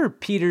what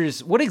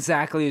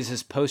exactly is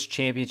his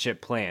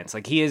post-championship plans?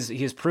 Like he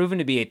has proven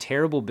to be a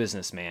terrible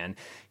businessman.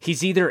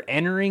 He's either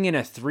entering in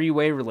a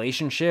 3-way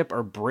relationship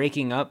or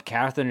breaking up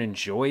Catherine and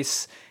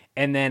Joyce.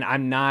 And then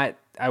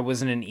I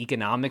wasn't an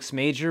economics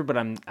major, but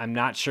I'm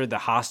not sure the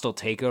hostile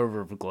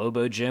takeover of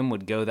Globo Gym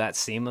would go that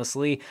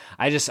seamlessly.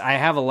 I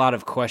have a lot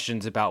of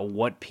questions about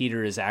what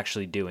Peter is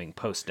actually doing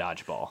post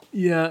Dodgeball.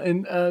 Yeah,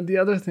 and the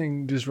other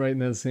thing, just right in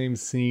that same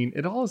scene,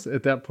 it all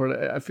at that point,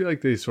 I feel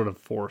like they sort of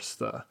forced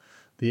the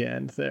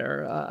end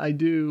there. I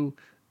do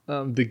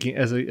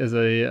as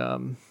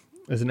an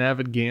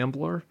avid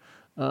gambler,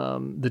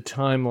 the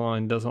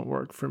timeline doesn't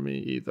work for me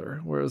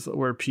either.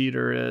 Where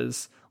Peter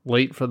is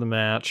late for the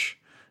match.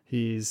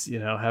 He's,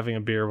 having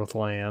a beer with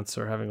Lance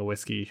or having a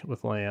whiskey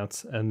with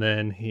Lance, and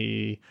then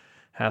he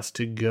has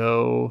to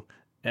go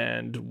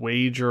and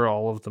wager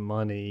all of the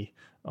money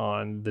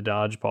on the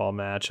dodgeball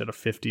match at a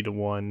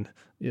 50-1,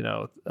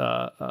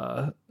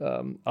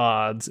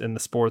 odds in the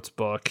sports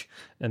book,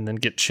 and then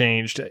get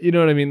changed. You know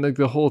what I mean? Like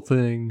the whole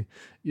thing,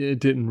 it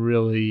didn't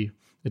really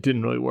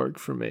work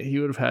for me. He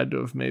would have had to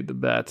have made the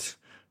bet,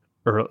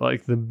 or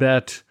like the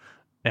bet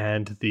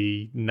and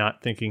the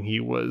not thinking he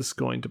was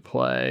going to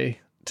play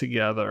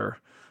together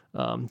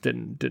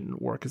didn't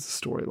work as a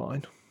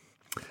storyline.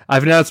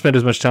 I've not spent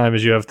as much time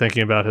as you have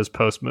thinking about his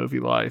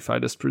post-movie life. I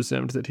just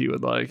presumed that he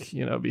would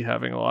be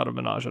having a lot of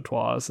menage a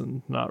trois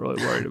and not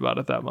really worried about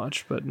it that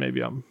much. But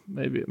maybe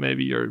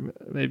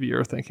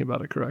you're thinking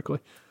about it correctly.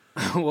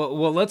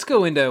 Well, let's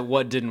go into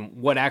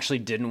what actually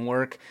didn't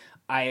work.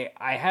 I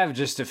have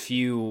just a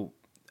few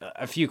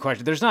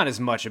questions. There's not as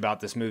much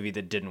about this movie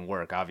that didn't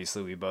work.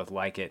 Obviously, we both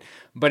like it,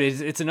 but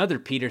it's another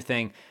Peter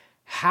thing.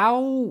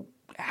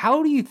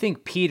 How do you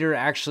think Peter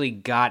actually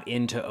got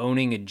into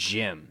owning a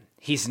gym?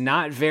 He's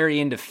not very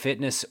into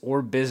fitness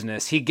or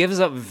business. He gives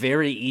up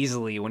very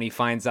easily when he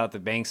finds out the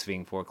bank's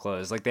being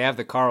foreclosed. Like they have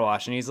the car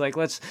wash and he's like,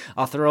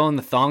 I'll throw in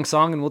the thong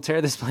song and we'll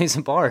tear this place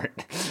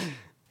apart.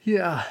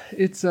 Yeah,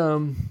 it's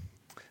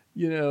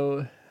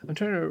I'm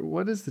trying to,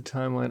 what is the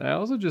timeline? I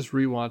also just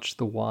rewatched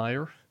The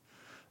Wire,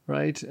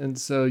 right? And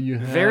so you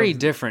have... Very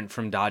different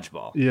from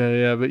Dodgeball.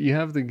 Yeah, but you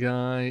have the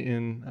guy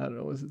in, I don't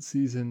know, was it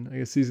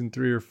season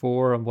 3 or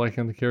 4, I'm blanking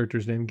on the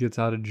character's name, gets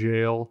out of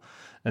jail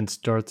and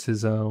starts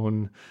his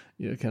own,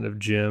 kind of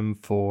gym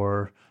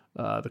for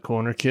the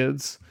corner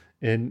kids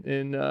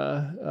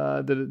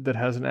that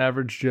has an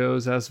average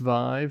Joe's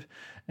vibe.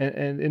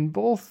 And in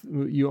both,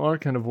 you are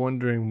kind of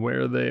wondering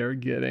where they are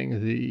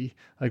getting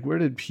where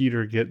did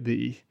Peter get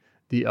the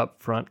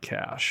upfront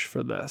cash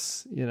for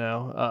this?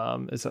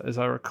 As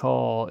I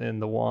recall in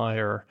The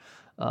Wire,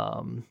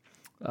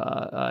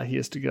 he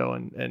has to go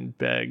and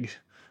beg,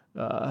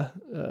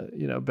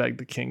 beg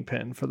the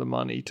Kingpin for the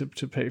money to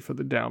pay for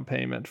the down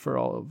payment for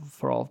all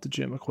of the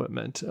gym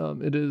equipment.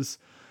 It is,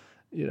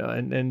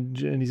 and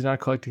he's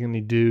not collecting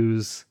any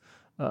dues.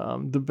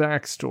 The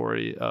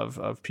backstory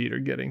of Peter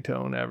getting to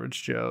own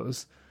Average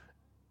Joe's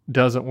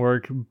doesn't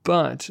work,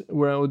 but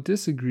where I would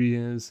disagree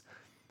is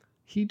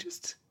he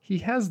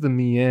has the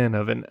mien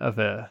of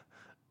a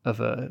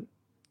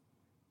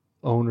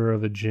owner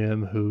of a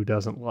gym who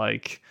doesn't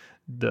like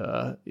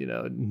the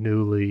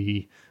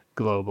newly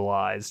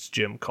globalized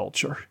gym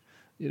culture,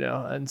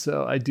 and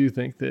so I do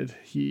think that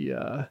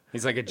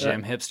he's like a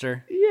gym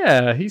hipster.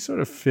 Yeah, he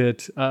sort of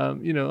fit.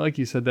 Like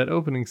you said, that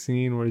opening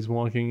scene where he's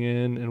walking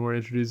in and we're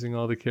introducing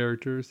all the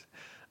characters.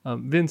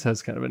 Vince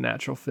has kind of a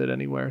natural fit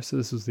anywhere, so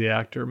this was the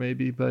actor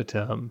maybe, but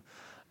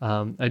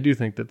I do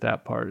think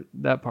that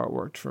part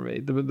worked for me.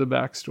 The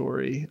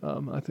backstory,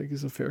 I think,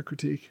 is a fair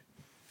critique.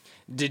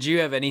 Did you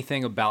have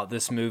anything about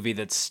this movie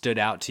that stood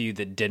out to you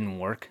that didn't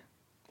work?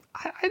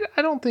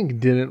 I don't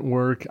think didn't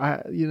work.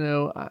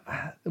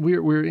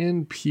 We're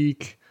in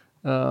peak.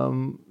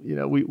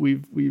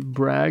 We've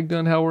bragged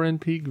on how we're in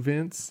peak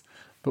Vince,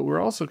 but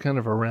we're also kind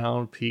of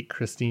around peak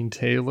Christine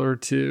Taylor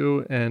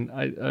too. And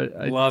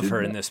I love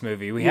her in this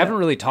movie. We haven't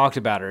really talked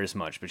about her as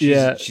much, but she's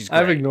great.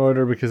 I've ignored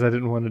her because I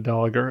didn't want to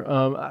dog her.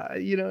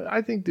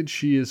 I think that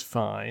she is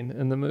fine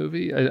in the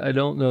movie. I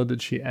don't know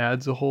that she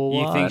adds a whole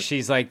lot. You think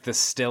she's like the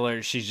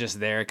Stiller? She's just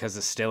there because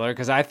of Stiller?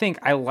 Because I think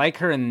I like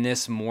her in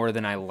this more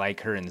than I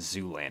like her in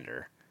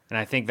Zoolander, and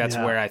I think that's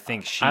where I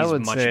think she's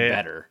much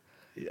better.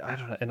 I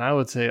don't know, and I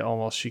would say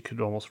she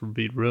could almost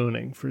be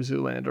ruining for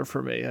Zoolander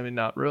for me. I mean,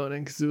 not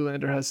ruining because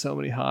Zoolander has so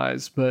many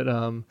highs, but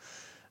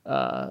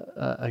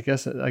I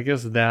guess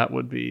that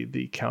would be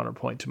the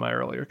counterpoint to my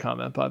earlier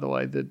comment. By the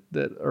way,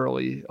 that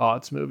early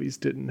aughts movies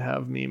didn't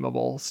have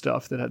memeable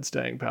stuff that had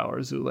staying power.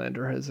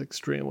 Zoolander has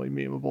extremely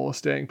memeable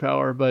staying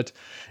power, but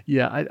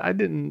yeah, I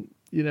didn't.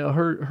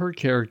 Her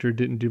character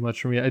didn't do much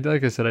for me.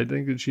 Like I said, I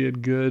think that she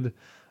had good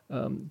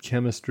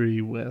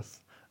chemistry with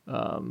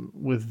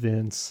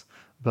Vince.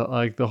 But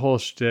like the whole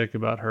shtick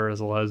about her as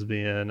a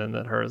lesbian and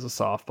that her as a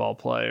softball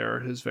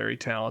player who's very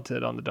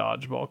talented on the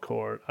dodgeball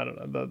court, I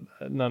don't know,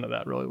 none of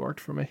that really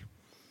worked for me.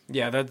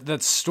 Yeah, that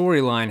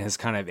storyline has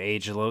kind of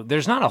aged a little.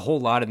 There's not a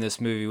whole lot in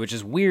this movie, which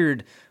is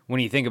weird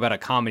when you think about a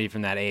comedy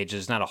from that age.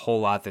 There's not a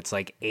whole lot that's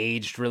like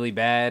aged really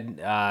bad.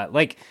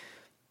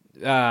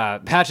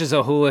 Patches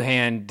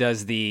O'Houlihan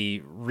does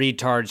the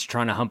retards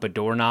trying to hump a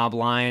doorknob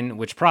line,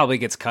 which probably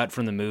gets cut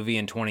from the movie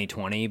in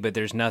 2020, but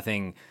there's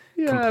nothing...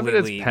 Yeah, but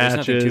it's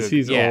Patches.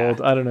 He's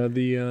old. I don't know.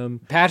 The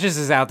Patches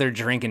is out there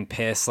drinking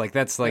piss. Like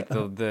that's like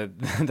the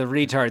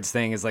retards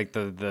thing is like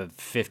the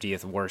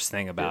 50th worst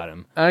thing about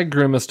him. I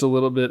grimaced a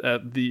little bit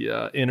at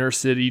the Inner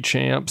City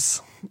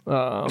Champs.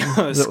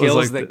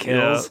 Skills that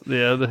kills.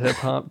 Yeah, the hip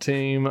hop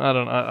team. I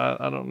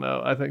don't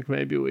know. I think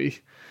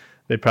maybe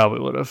they probably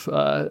would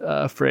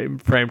have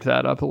framed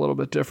that up a little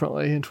bit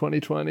differently in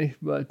 2020.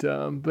 But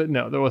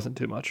no, there wasn't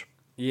too much.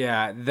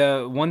 Yeah,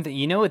 the one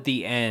thing, at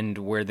the end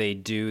where they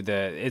do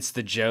it's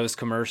the Joe's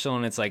commercial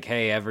and it's like,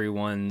 hey,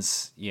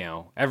 everyone's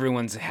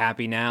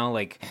happy now.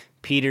 Like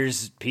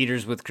Peter's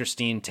with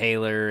Christine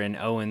Taylor and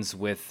Owen's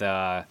with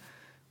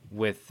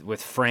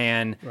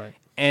Fran. Right.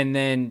 And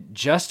then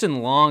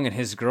Justin Long and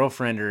his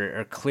girlfriend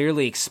are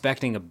clearly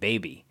expecting a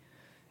baby.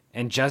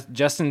 And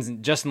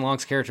Justin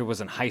Long's character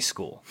was in high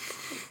school.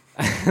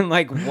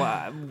 Like,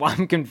 why?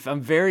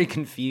 I'm very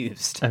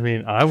confused. I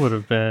mean, I would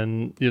have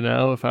been,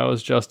 if I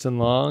was Justin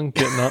Long,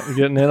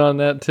 getting in on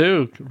that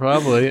too,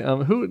 probably. It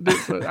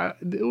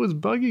was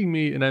bugging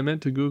me, and I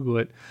meant to Google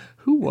it.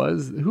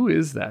 Who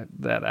is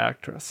that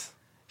actress?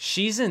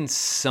 She's in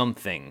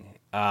something,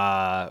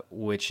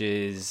 which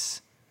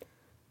is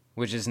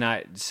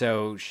not.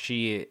 So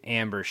she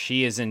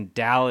is in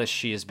Dallas.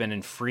 She has been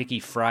in Freaky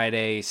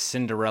Friday,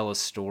 Cinderella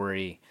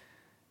Story.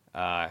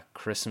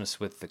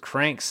 Christmas with the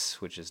Cranks,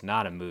 which is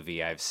not a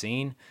movie I've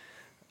seen.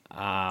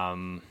 Yeah,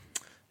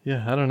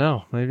 I don't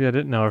know. Maybe I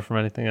didn't know her from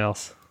anything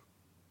else.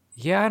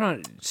 Yeah, I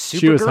don't.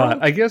 She was hot.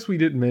 I guess we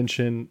didn't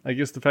mention. I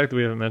guess the fact that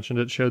we haven't mentioned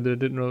it showed that it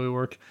didn't really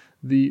work.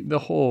 The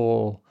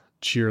whole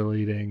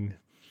cheerleading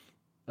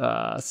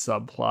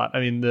subplot.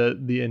 I mean,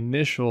 the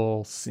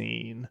initial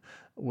scene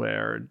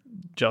where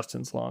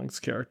Justin Long's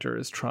character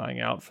is trying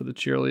out for the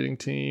cheerleading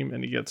team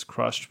and he gets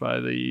crushed by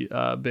the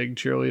big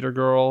cheerleader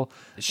girl.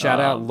 Shout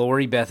out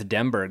Lori Beth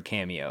Denberg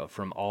cameo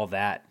from All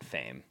That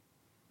fame.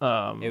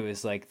 It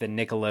was like the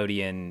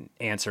Nickelodeon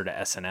answer to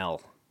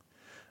SNL.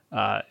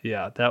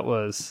 Yeah, that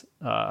was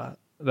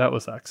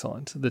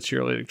excellent. The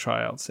cheerleading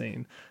tryout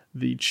scene,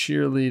 the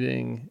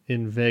cheerleading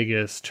in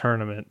Vegas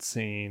tournament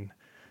scene,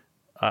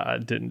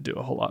 didn't do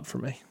a whole lot for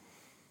me.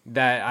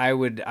 That I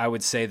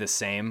would say the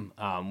same.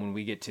 When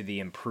we get to the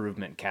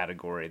improvement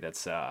category,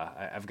 that's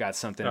I've got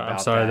something about. I'm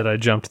sorry that I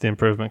jumped the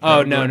improvement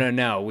category. Oh,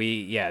 no.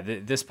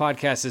 This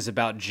podcast is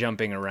about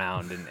jumping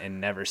around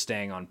and never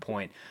staying on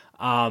point.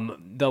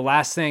 The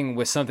last thing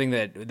was something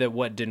that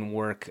what didn't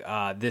work.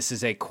 This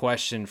is a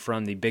question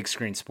from the Big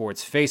Screen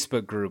Sports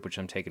Facebook group, which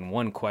I'm taking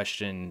one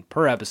question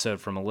per episode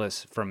from a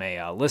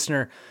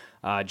listener.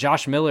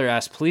 Josh Miller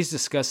asked, please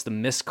discuss the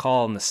missed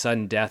call and the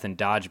sudden death in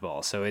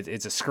Dodgeball. So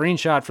it's a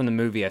screenshot from the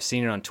movie. I've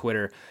seen it on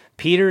Twitter.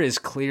 Peter is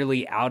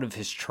clearly out of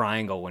his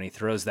triangle when he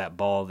throws that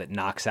ball that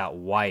knocks out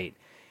White.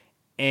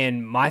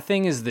 And my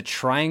thing is the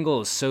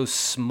triangle is so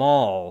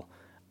small,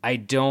 I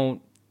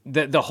don't...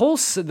 The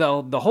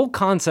whole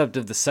concept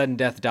of the sudden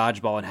death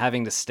dodgeball and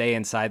having to stay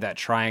inside that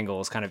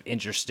triangle is kind of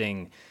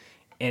interesting.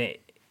 And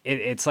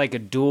it's like a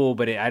duel,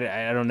 but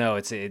I don't know.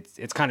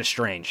 It's kind of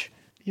strange.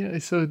 Yeah,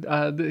 so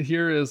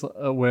here is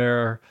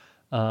where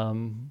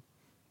the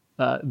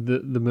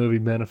movie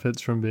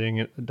benefits from being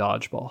a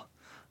dodgeball.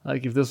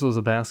 Like if this was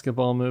a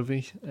basketball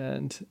movie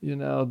and,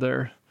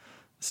 they're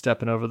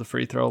stepping over the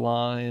free throw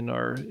line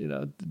or,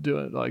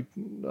 doing like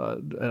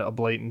a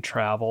blatant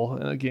travel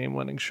and a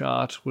game-winning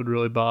shot would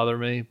really bother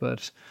me.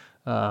 But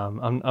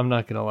I'm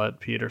not going to let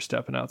Peter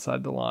stepping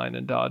outside the line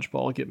and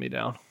dodgeball get me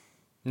down.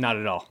 Not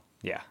at all.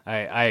 Yeah,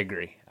 I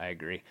agree.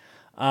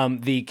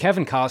 The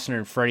Kevin Costner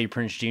and Freddie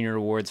Prinze Jr.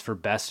 awards for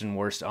best and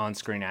worst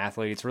on-screen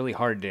athlete. It's really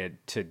hard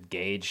to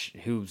gauge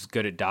who's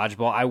good at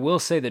dodgeball. I will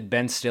say that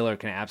Ben Stiller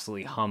can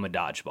absolutely hum a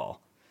dodgeball.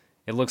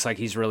 It looks like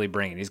he's really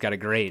bringing it. He's got a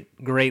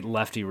great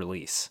lefty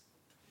release.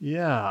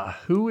 Yeah,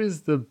 who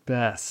is the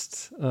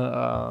best?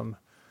 I'm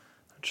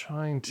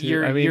trying to.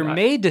 You're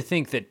made to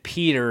think that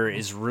Peter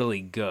is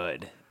really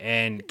good,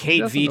 and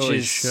Kate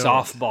Veach's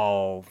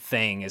softball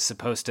thing is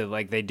supposed to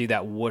they do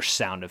that whoosh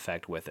sound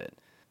effect with it.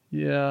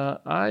 Yeah,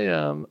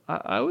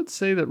 I would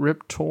say that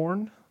Rip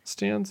Torn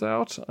stands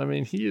out. I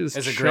mean, he is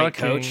as a great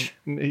coach,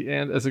 and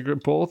as a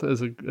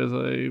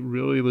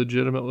really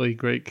legitimately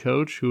great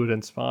coach who would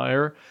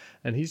inspire,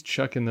 and he's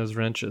chucking those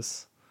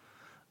wrenches.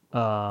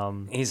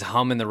 He's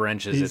humming the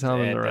wrenches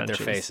at their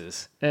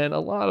faces. And a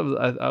lot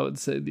of, I would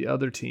say, the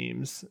other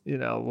teams,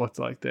 looked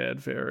like they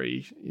had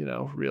very,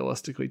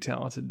 realistically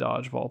talented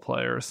dodgeball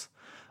players.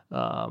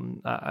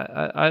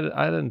 I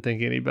didn't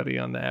think anybody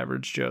on the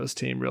average Joe's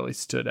team really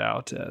stood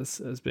out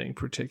as being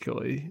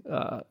particularly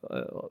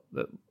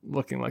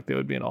looking like they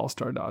would be an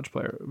all-star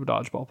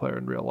dodgeball player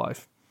in real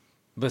life.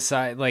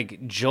 Besides,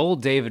 Joel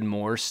David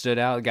Moore stood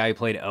out. The guy who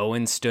played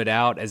Owen stood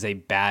out as a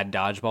bad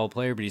dodgeball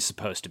player, but he's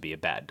supposed to be a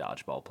bad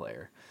dodgeball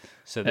player.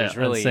 So there's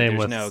same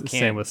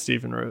with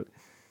Stephen Root.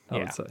 I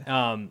would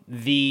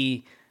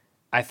say.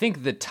 I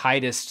think the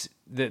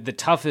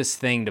toughest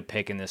thing to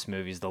pick in this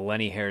movie is the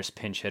Lenny Harris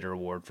Pinch Hitter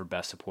Award for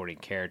Best Supporting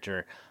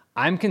Character.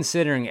 I'm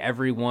considering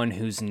everyone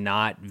who's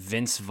not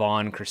Vince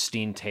Vaughn,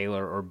 Christine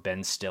Taylor, or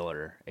Ben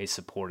Stiller a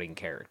supporting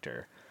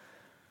character.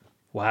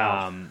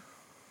 Wow.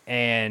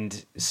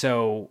 And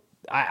so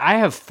I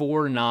have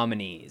 4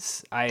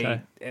 nominees.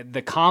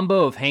 The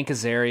combo of Hank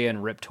Azaria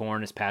and Rip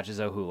Torn as Patches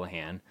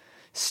O'Houlihan,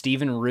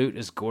 Stephen Root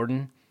as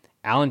Gordon,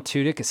 Alan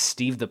Tudyk as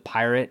Steve the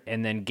Pirate,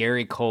 and then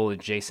Gary Cole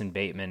and Jason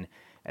Bateman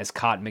as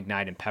Cotton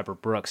McKnight and Pepper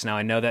Brooks. Now,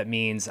 I know that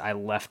means I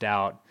left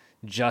out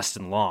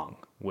Justin Long,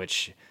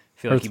 which I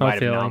feel like he might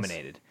have been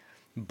nominated.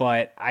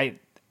 But I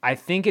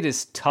think it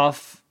is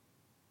tough.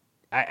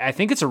 I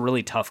think it's a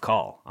really tough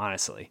call,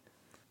 honestly.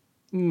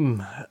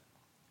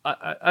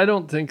 I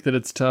don't think that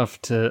it's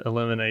tough to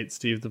eliminate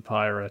Steve the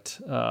Pirate,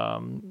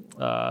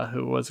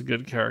 who was a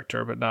good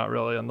character, but not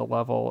really on the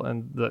level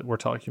and that we're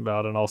talking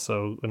about, and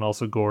also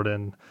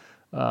Gordon.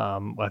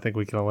 I think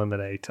we can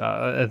eliminate.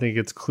 I think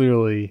it's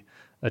clearly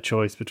a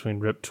choice between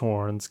Rip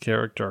Torn's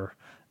character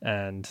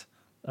and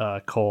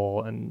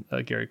Cole and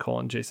Gary Cole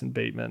and Jason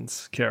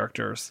Bateman's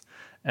characters.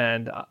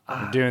 And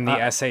doing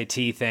the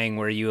SAT thing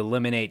where you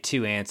eliminate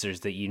 2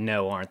 answers that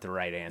aren't the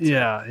right answer.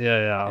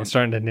 Yeah. I'm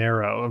starting to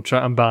narrow.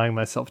 I'm buying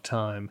myself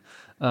time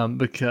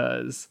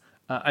because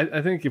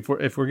I think if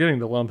we're getting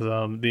to lump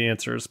them, the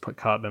answer is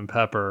Cotton and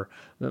Pepper.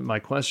 My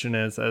question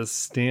is, as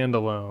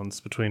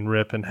standalones between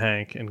Rip and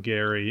Hank and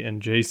Gary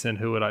and Jason,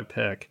 who would I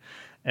pick?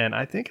 And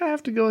I think I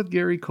have to go with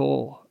Gary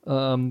Cole.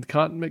 Cotton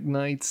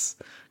McKnight's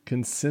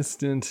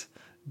consistent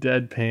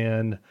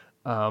deadpan.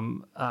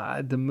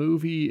 The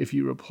movie, if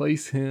you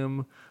replace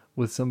him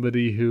with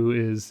somebody who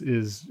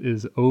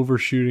is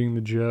overshooting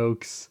the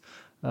jokes,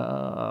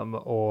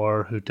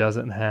 or who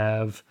doesn't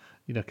have,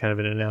 kind of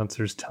an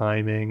announcer's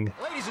timing.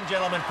 Ladies and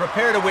gentlemen,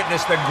 prepare to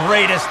witness the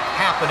greatest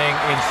happening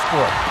in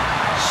sport.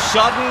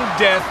 Sudden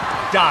death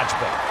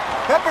dodgeball.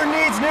 Pepper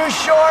needs new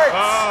shorts.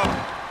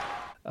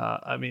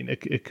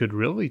 It could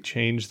really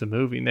change the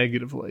movie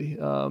negatively,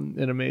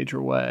 in a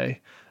major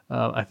way.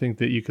 I think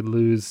that you could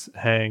lose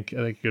Hank. I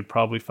think you could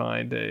probably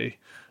find a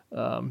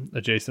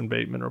a Jason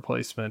Bateman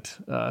replacement.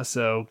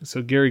 So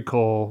Gary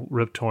Cole,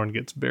 Rip Torn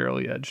gets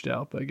barely edged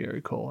out by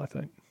Gary Cole, I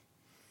think.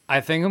 I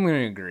think I'm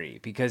going to agree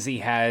because he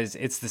has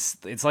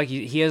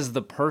he has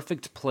the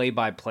perfect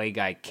play-by-play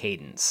guy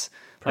cadence.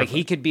 Perfect. Like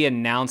he could be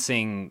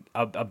announcing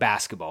a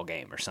basketball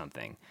game or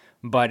something,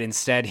 but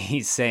instead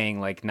he's saying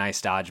like nice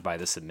dodge by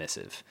the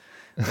submissive.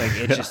 Like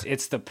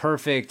it's the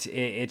perfect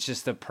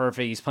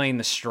he's playing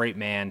the straight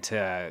man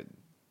to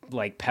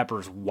like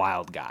Pepper's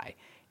wild guy,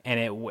 and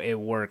it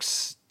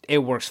works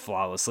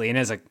flawlessly. And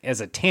as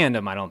a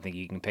tandem, I don't think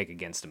you can pick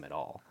against him at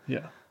all.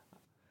 Yeah.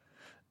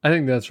 I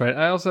think that's right.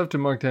 I also have to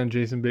mark down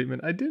Jason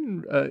Bateman. I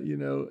didn't,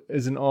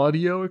 as an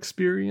audio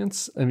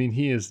experience, I mean,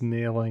 he is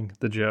nailing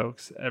the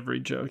jokes. Every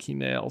joke he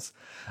nails.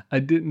 I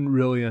didn't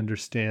really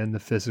understand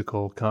the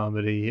physical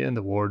comedy and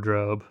the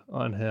wardrobe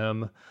on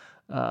him.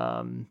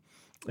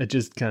 It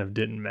just kind of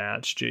didn't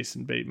match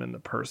Jason Bateman, the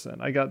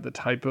person. I got the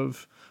type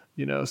of,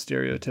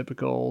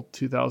 stereotypical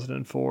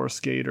 2004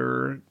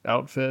 skater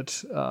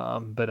outfit,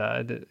 but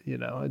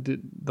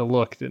the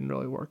look didn't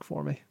really work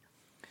for me.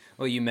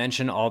 Well, you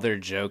mentioned all their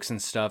jokes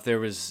and stuff. There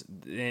was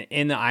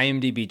in the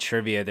IMDb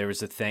trivia, there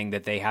was a thing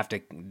that they had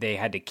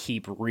to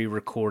keep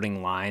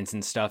re-recording lines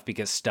and stuff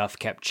because stuff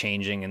kept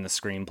changing in the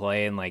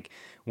screenplay and like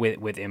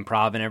with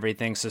improv and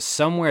everything. So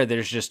somewhere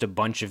there's just a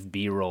bunch of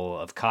B-roll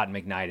of Cotton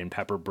McKnight and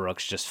Pepper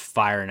Brooks just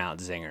firing out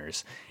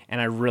zingers, and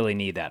I really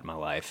need that in my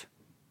life.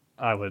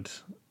 I would.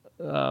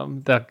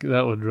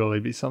 That would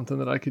really be something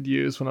that I could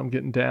use when I'm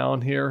getting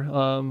down here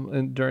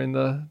and during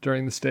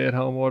the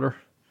stay-at-home order.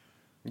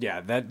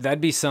 Yeah,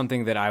 that'd be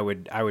something that I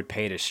would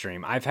pay to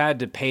stream. I've had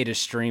to pay to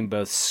stream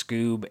both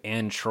Scoob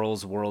and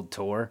Trolls World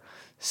Tour,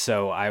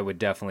 so I would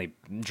definitely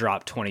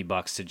drop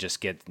 $20 to just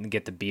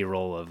get the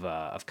B-roll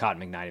of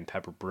Cotton McKnight and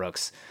Pepper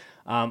Brooks.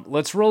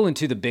 Let's roll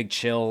into the big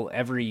chill.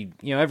 Every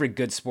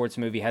good sports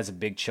movie has a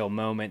big chill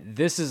moment.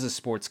 This is a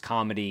sports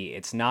comedy.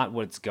 It's not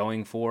what it's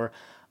going for.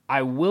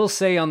 I will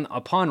say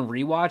upon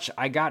rewatch,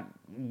 I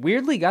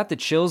weirdly got the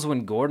chills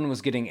when Gordon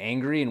was getting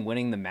angry and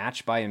winning the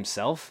match by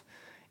himself.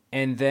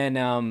 And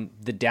then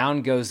the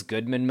down goes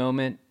Goodman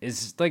moment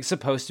is like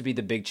supposed to be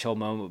the big chill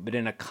moment, but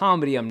in a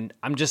comedy, I'm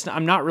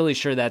not really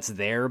sure that's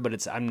there,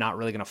 but I'm not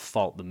really gonna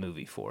fault the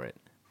movie for it.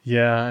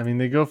 Yeah, I mean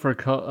they go for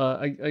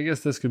I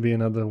guess this could be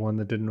another one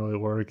that didn't really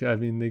work. I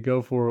mean they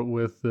go for it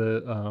with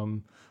the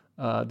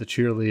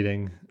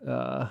cheerleading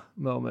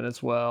moment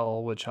as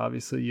well, which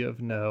obviously you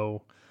have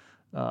no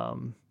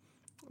build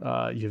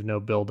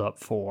up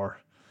for.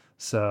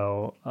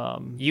 So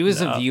you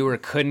as a viewer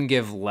couldn't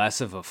give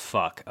less of a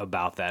fuck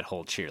about that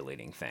whole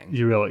cheerleading thing.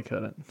 You really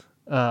couldn't.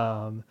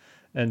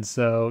 And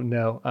so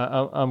no,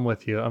 I'm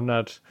with you. I'm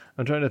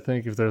trying to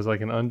think if there's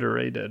like an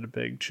underrated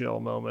big chill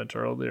moment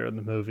earlier in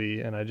the movie,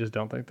 and I just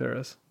don't think there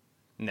is.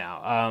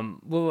 No.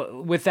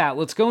 Well, with that,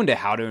 let's go into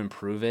how to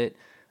improve it.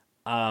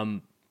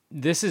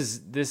 This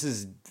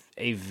is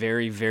a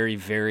very, very,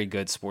 very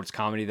good sports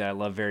comedy that I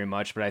love very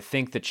much, but I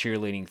think the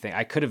cheerleading thing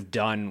I could have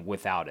done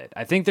without it.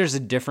 I think there's a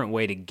different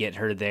way to get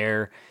her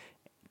there,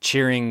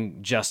 cheering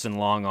Justin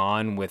Long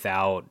on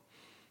without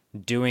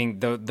doing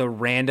the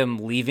random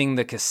leaving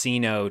the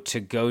casino to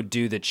go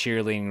do the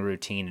cheerleading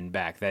routine and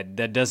back.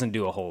 That doesn't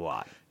do a whole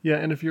lot. Yeah,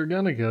 and if you're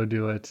gonna go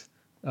do it,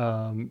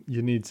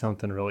 you need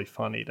something really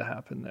funny to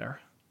happen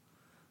there.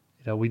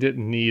 We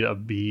didn't need a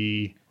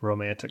B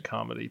romantic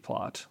comedy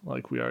plot.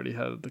 Like we already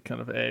had the kind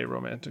of A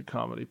romantic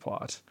comedy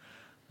plot.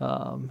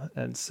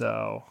 And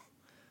so,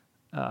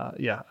 I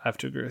have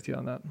to agree with you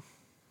on that.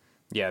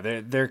 Yeah,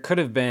 they could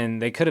have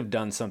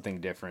done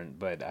something different,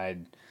 but I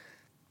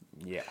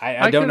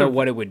don't know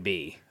what it would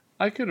be.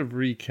 I could have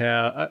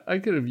recast, I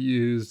could have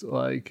used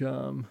like,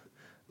 I'm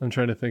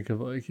trying to think of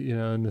like,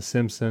 in The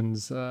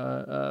Simpsons,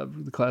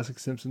 the classic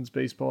Simpsons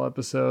baseball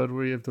episode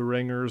where you have the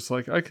ringers,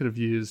 like I could have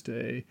used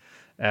a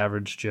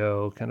average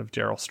Joe kind of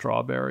Darryl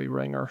Strawberry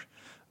ringer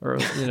or,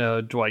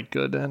 Dwight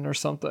Gooden or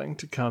something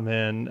to come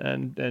in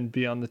and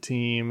be on the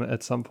team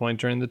at some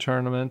point during the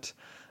tournament.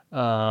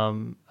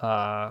 That's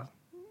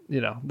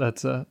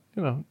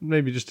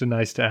maybe just a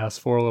nice to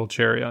ask for, a little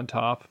cherry on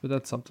top, but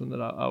that's something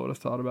that I would have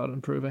thought about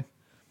improving.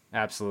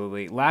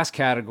 Absolutely. Last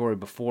category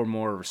before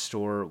more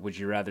restore. Would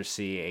you rather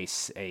see a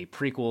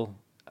prequel,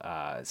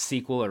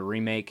 sequel, or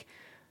remake?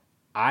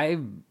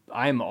 I'm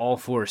all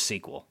for a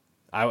sequel.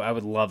 I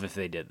would love if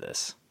they did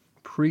this.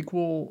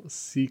 Prequel,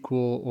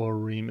 sequel, or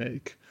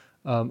remake.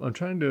 I'm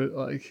trying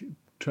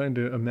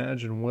to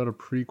imagine what a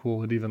prequel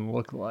would even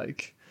look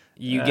like.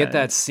 You get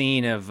that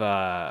scene of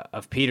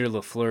Peter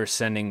LaFleur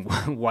sending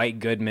White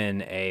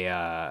Goodman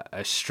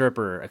a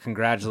stripper, a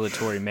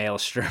congratulatory male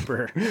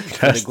stripper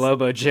for the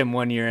Globo Gym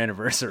 1 year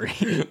anniversary.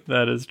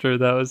 That is true.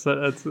 That's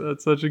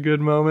such a good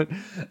moment.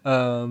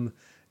 I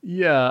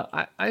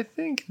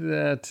think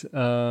that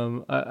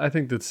I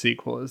think that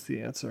sequel is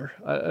the answer.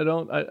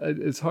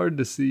 It's hard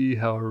to see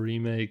how a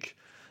remake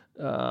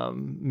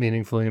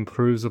meaningfully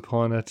improves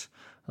upon it.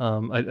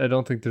 I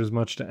don't think there's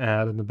much to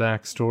add in the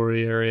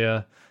backstory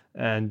area.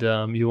 And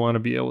you want to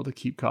be able to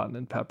keep Cotton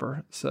and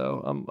Pepper.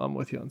 So I'm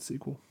with you on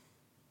sequel.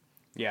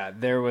 Yeah,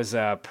 there was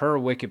per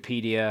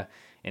Wikipedia,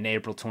 In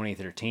April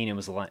 2013, it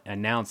was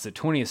announced that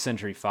 20th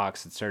Century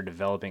Fox had started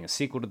developing a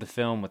sequel to the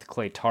film, with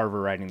Clay Tarver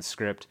writing the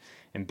script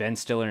and Ben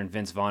Stiller and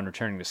Vince Vaughn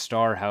returning to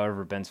star.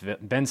 However,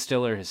 Ben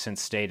Stiller has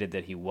since stated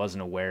that he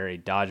wasn't aware a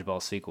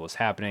Dodgeball sequel was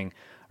happening.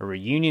 A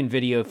reunion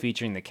video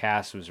featuring the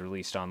cast was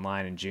released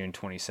online in June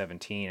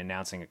 2017,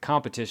 announcing a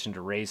competition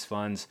to raise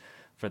funds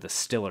for the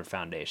Stiller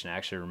Foundation. I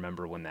actually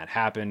remember when that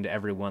happened.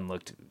 Everyone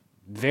looked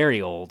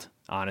very old,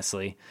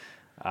 honestly,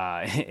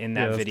 in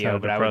that video.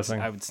 But I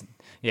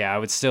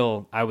would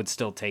still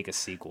take a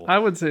sequel. I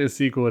would say a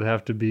sequel would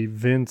have to be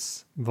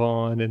Vince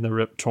Vaughn in the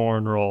Rip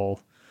Torn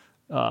role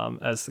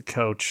as the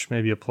coach,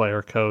 maybe a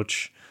player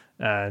coach,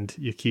 and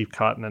you keep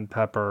Cotton and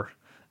Pepper,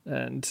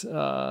 and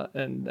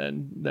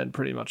then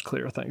pretty much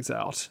clear things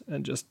out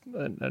and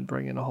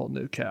bring in a whole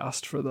new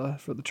cast for the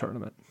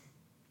tournament.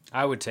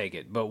 I would take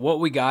it, but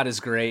what we got is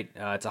great.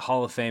 It's a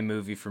Hall of Fame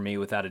movie for me,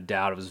 without a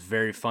doubt. It was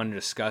very fun to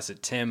discuss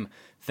it. Tim,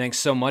 thanks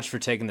so much for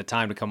taking the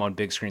time to come on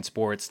Big Screen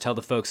Sports. Tell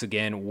the folks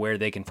again where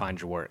they can find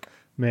your work.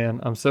 Man,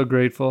 I'm so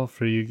grateful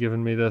for you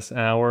giving me this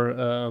hour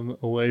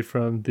away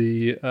from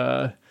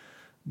the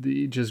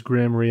just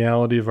grim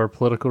reality of our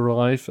political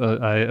life.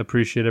 I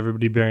appreciate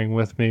everybody bearing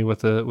with me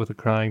with a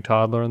crying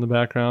toddler in the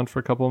background for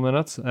a couple of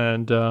minutes.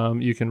 And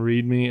you can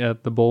read me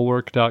at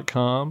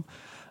thebulwark.com.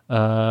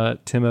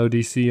 Tim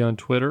ODC on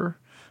Twitter,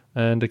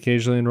 and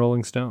occasionally in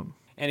Rolling Stone.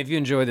 And if you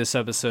enjoy this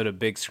episode of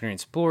Big Screen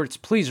Sports,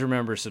 please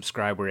remember to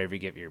subscribe wherever you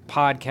get your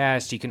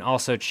podcast. You can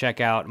also check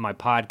out my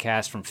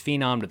podcast, From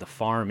Phenom to the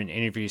Farm, an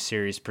interview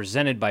series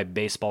presented by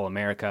Baseball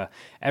America,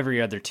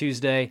 every other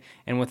Tuesday.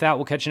 And with that,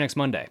 we'll catch you next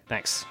Monday.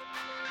 Thanks.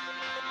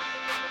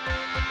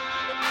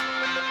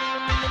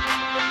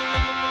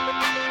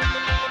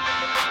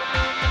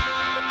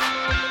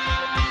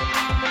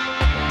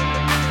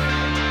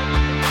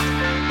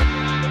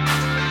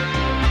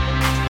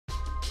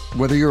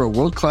 Whether you're a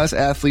world-class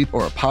athlete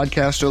or a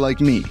podcaster like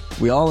me,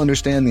 we all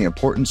understand the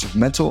importance of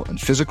mental and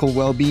physical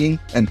well-being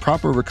and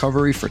proper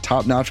recovery for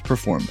top-notch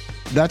performance.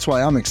 That's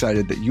why I'm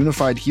excited that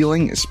Unified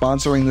Healing is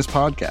sponsoring this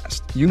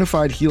podcast.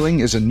 Unified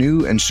Healing is a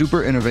new and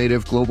super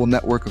innovative global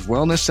network of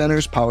wellness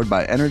centers powered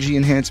by Energy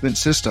Enhancement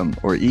System,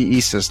 or EE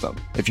System.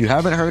 If you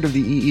haven't heard of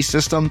the EE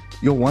System,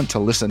 you'll want to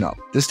listen up.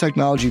 This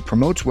technology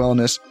promotes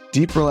wellness,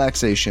 deep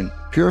relaxation,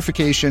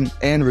 purification,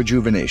 and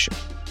rejuvenation.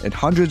 At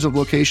hundreds of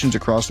locations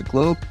across the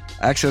globe,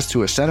 access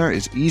to a center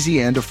is easy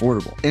and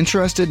affordable.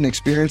 Interested in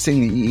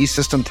experiencing the EE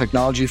System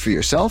technology for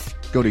yourself?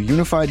 Go to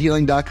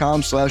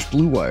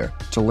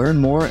unifiedhealing.com/bluewire to learn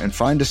more and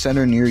find a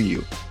center near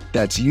you.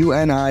 That's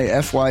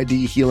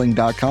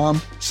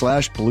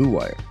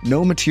unifydhealing.com/bluewire.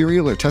 No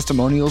material or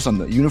testimonials on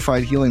the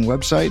Unified Healing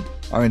website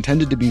are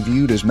intended to be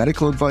viewed as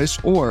medical advice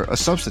or a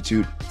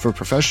substitute for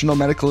professional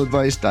medical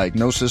advice,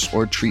 diagnosis,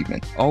 or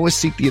treatment. Always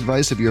seek the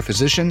advice of your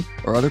physician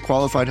or other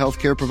qualified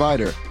healthcare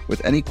provider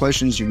with any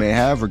questions you may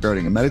have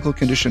regarding a medical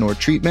condition or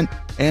treatment,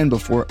 and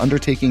before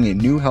undertaking a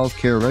new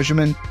healthcare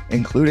regimen,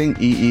 including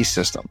EE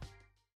System.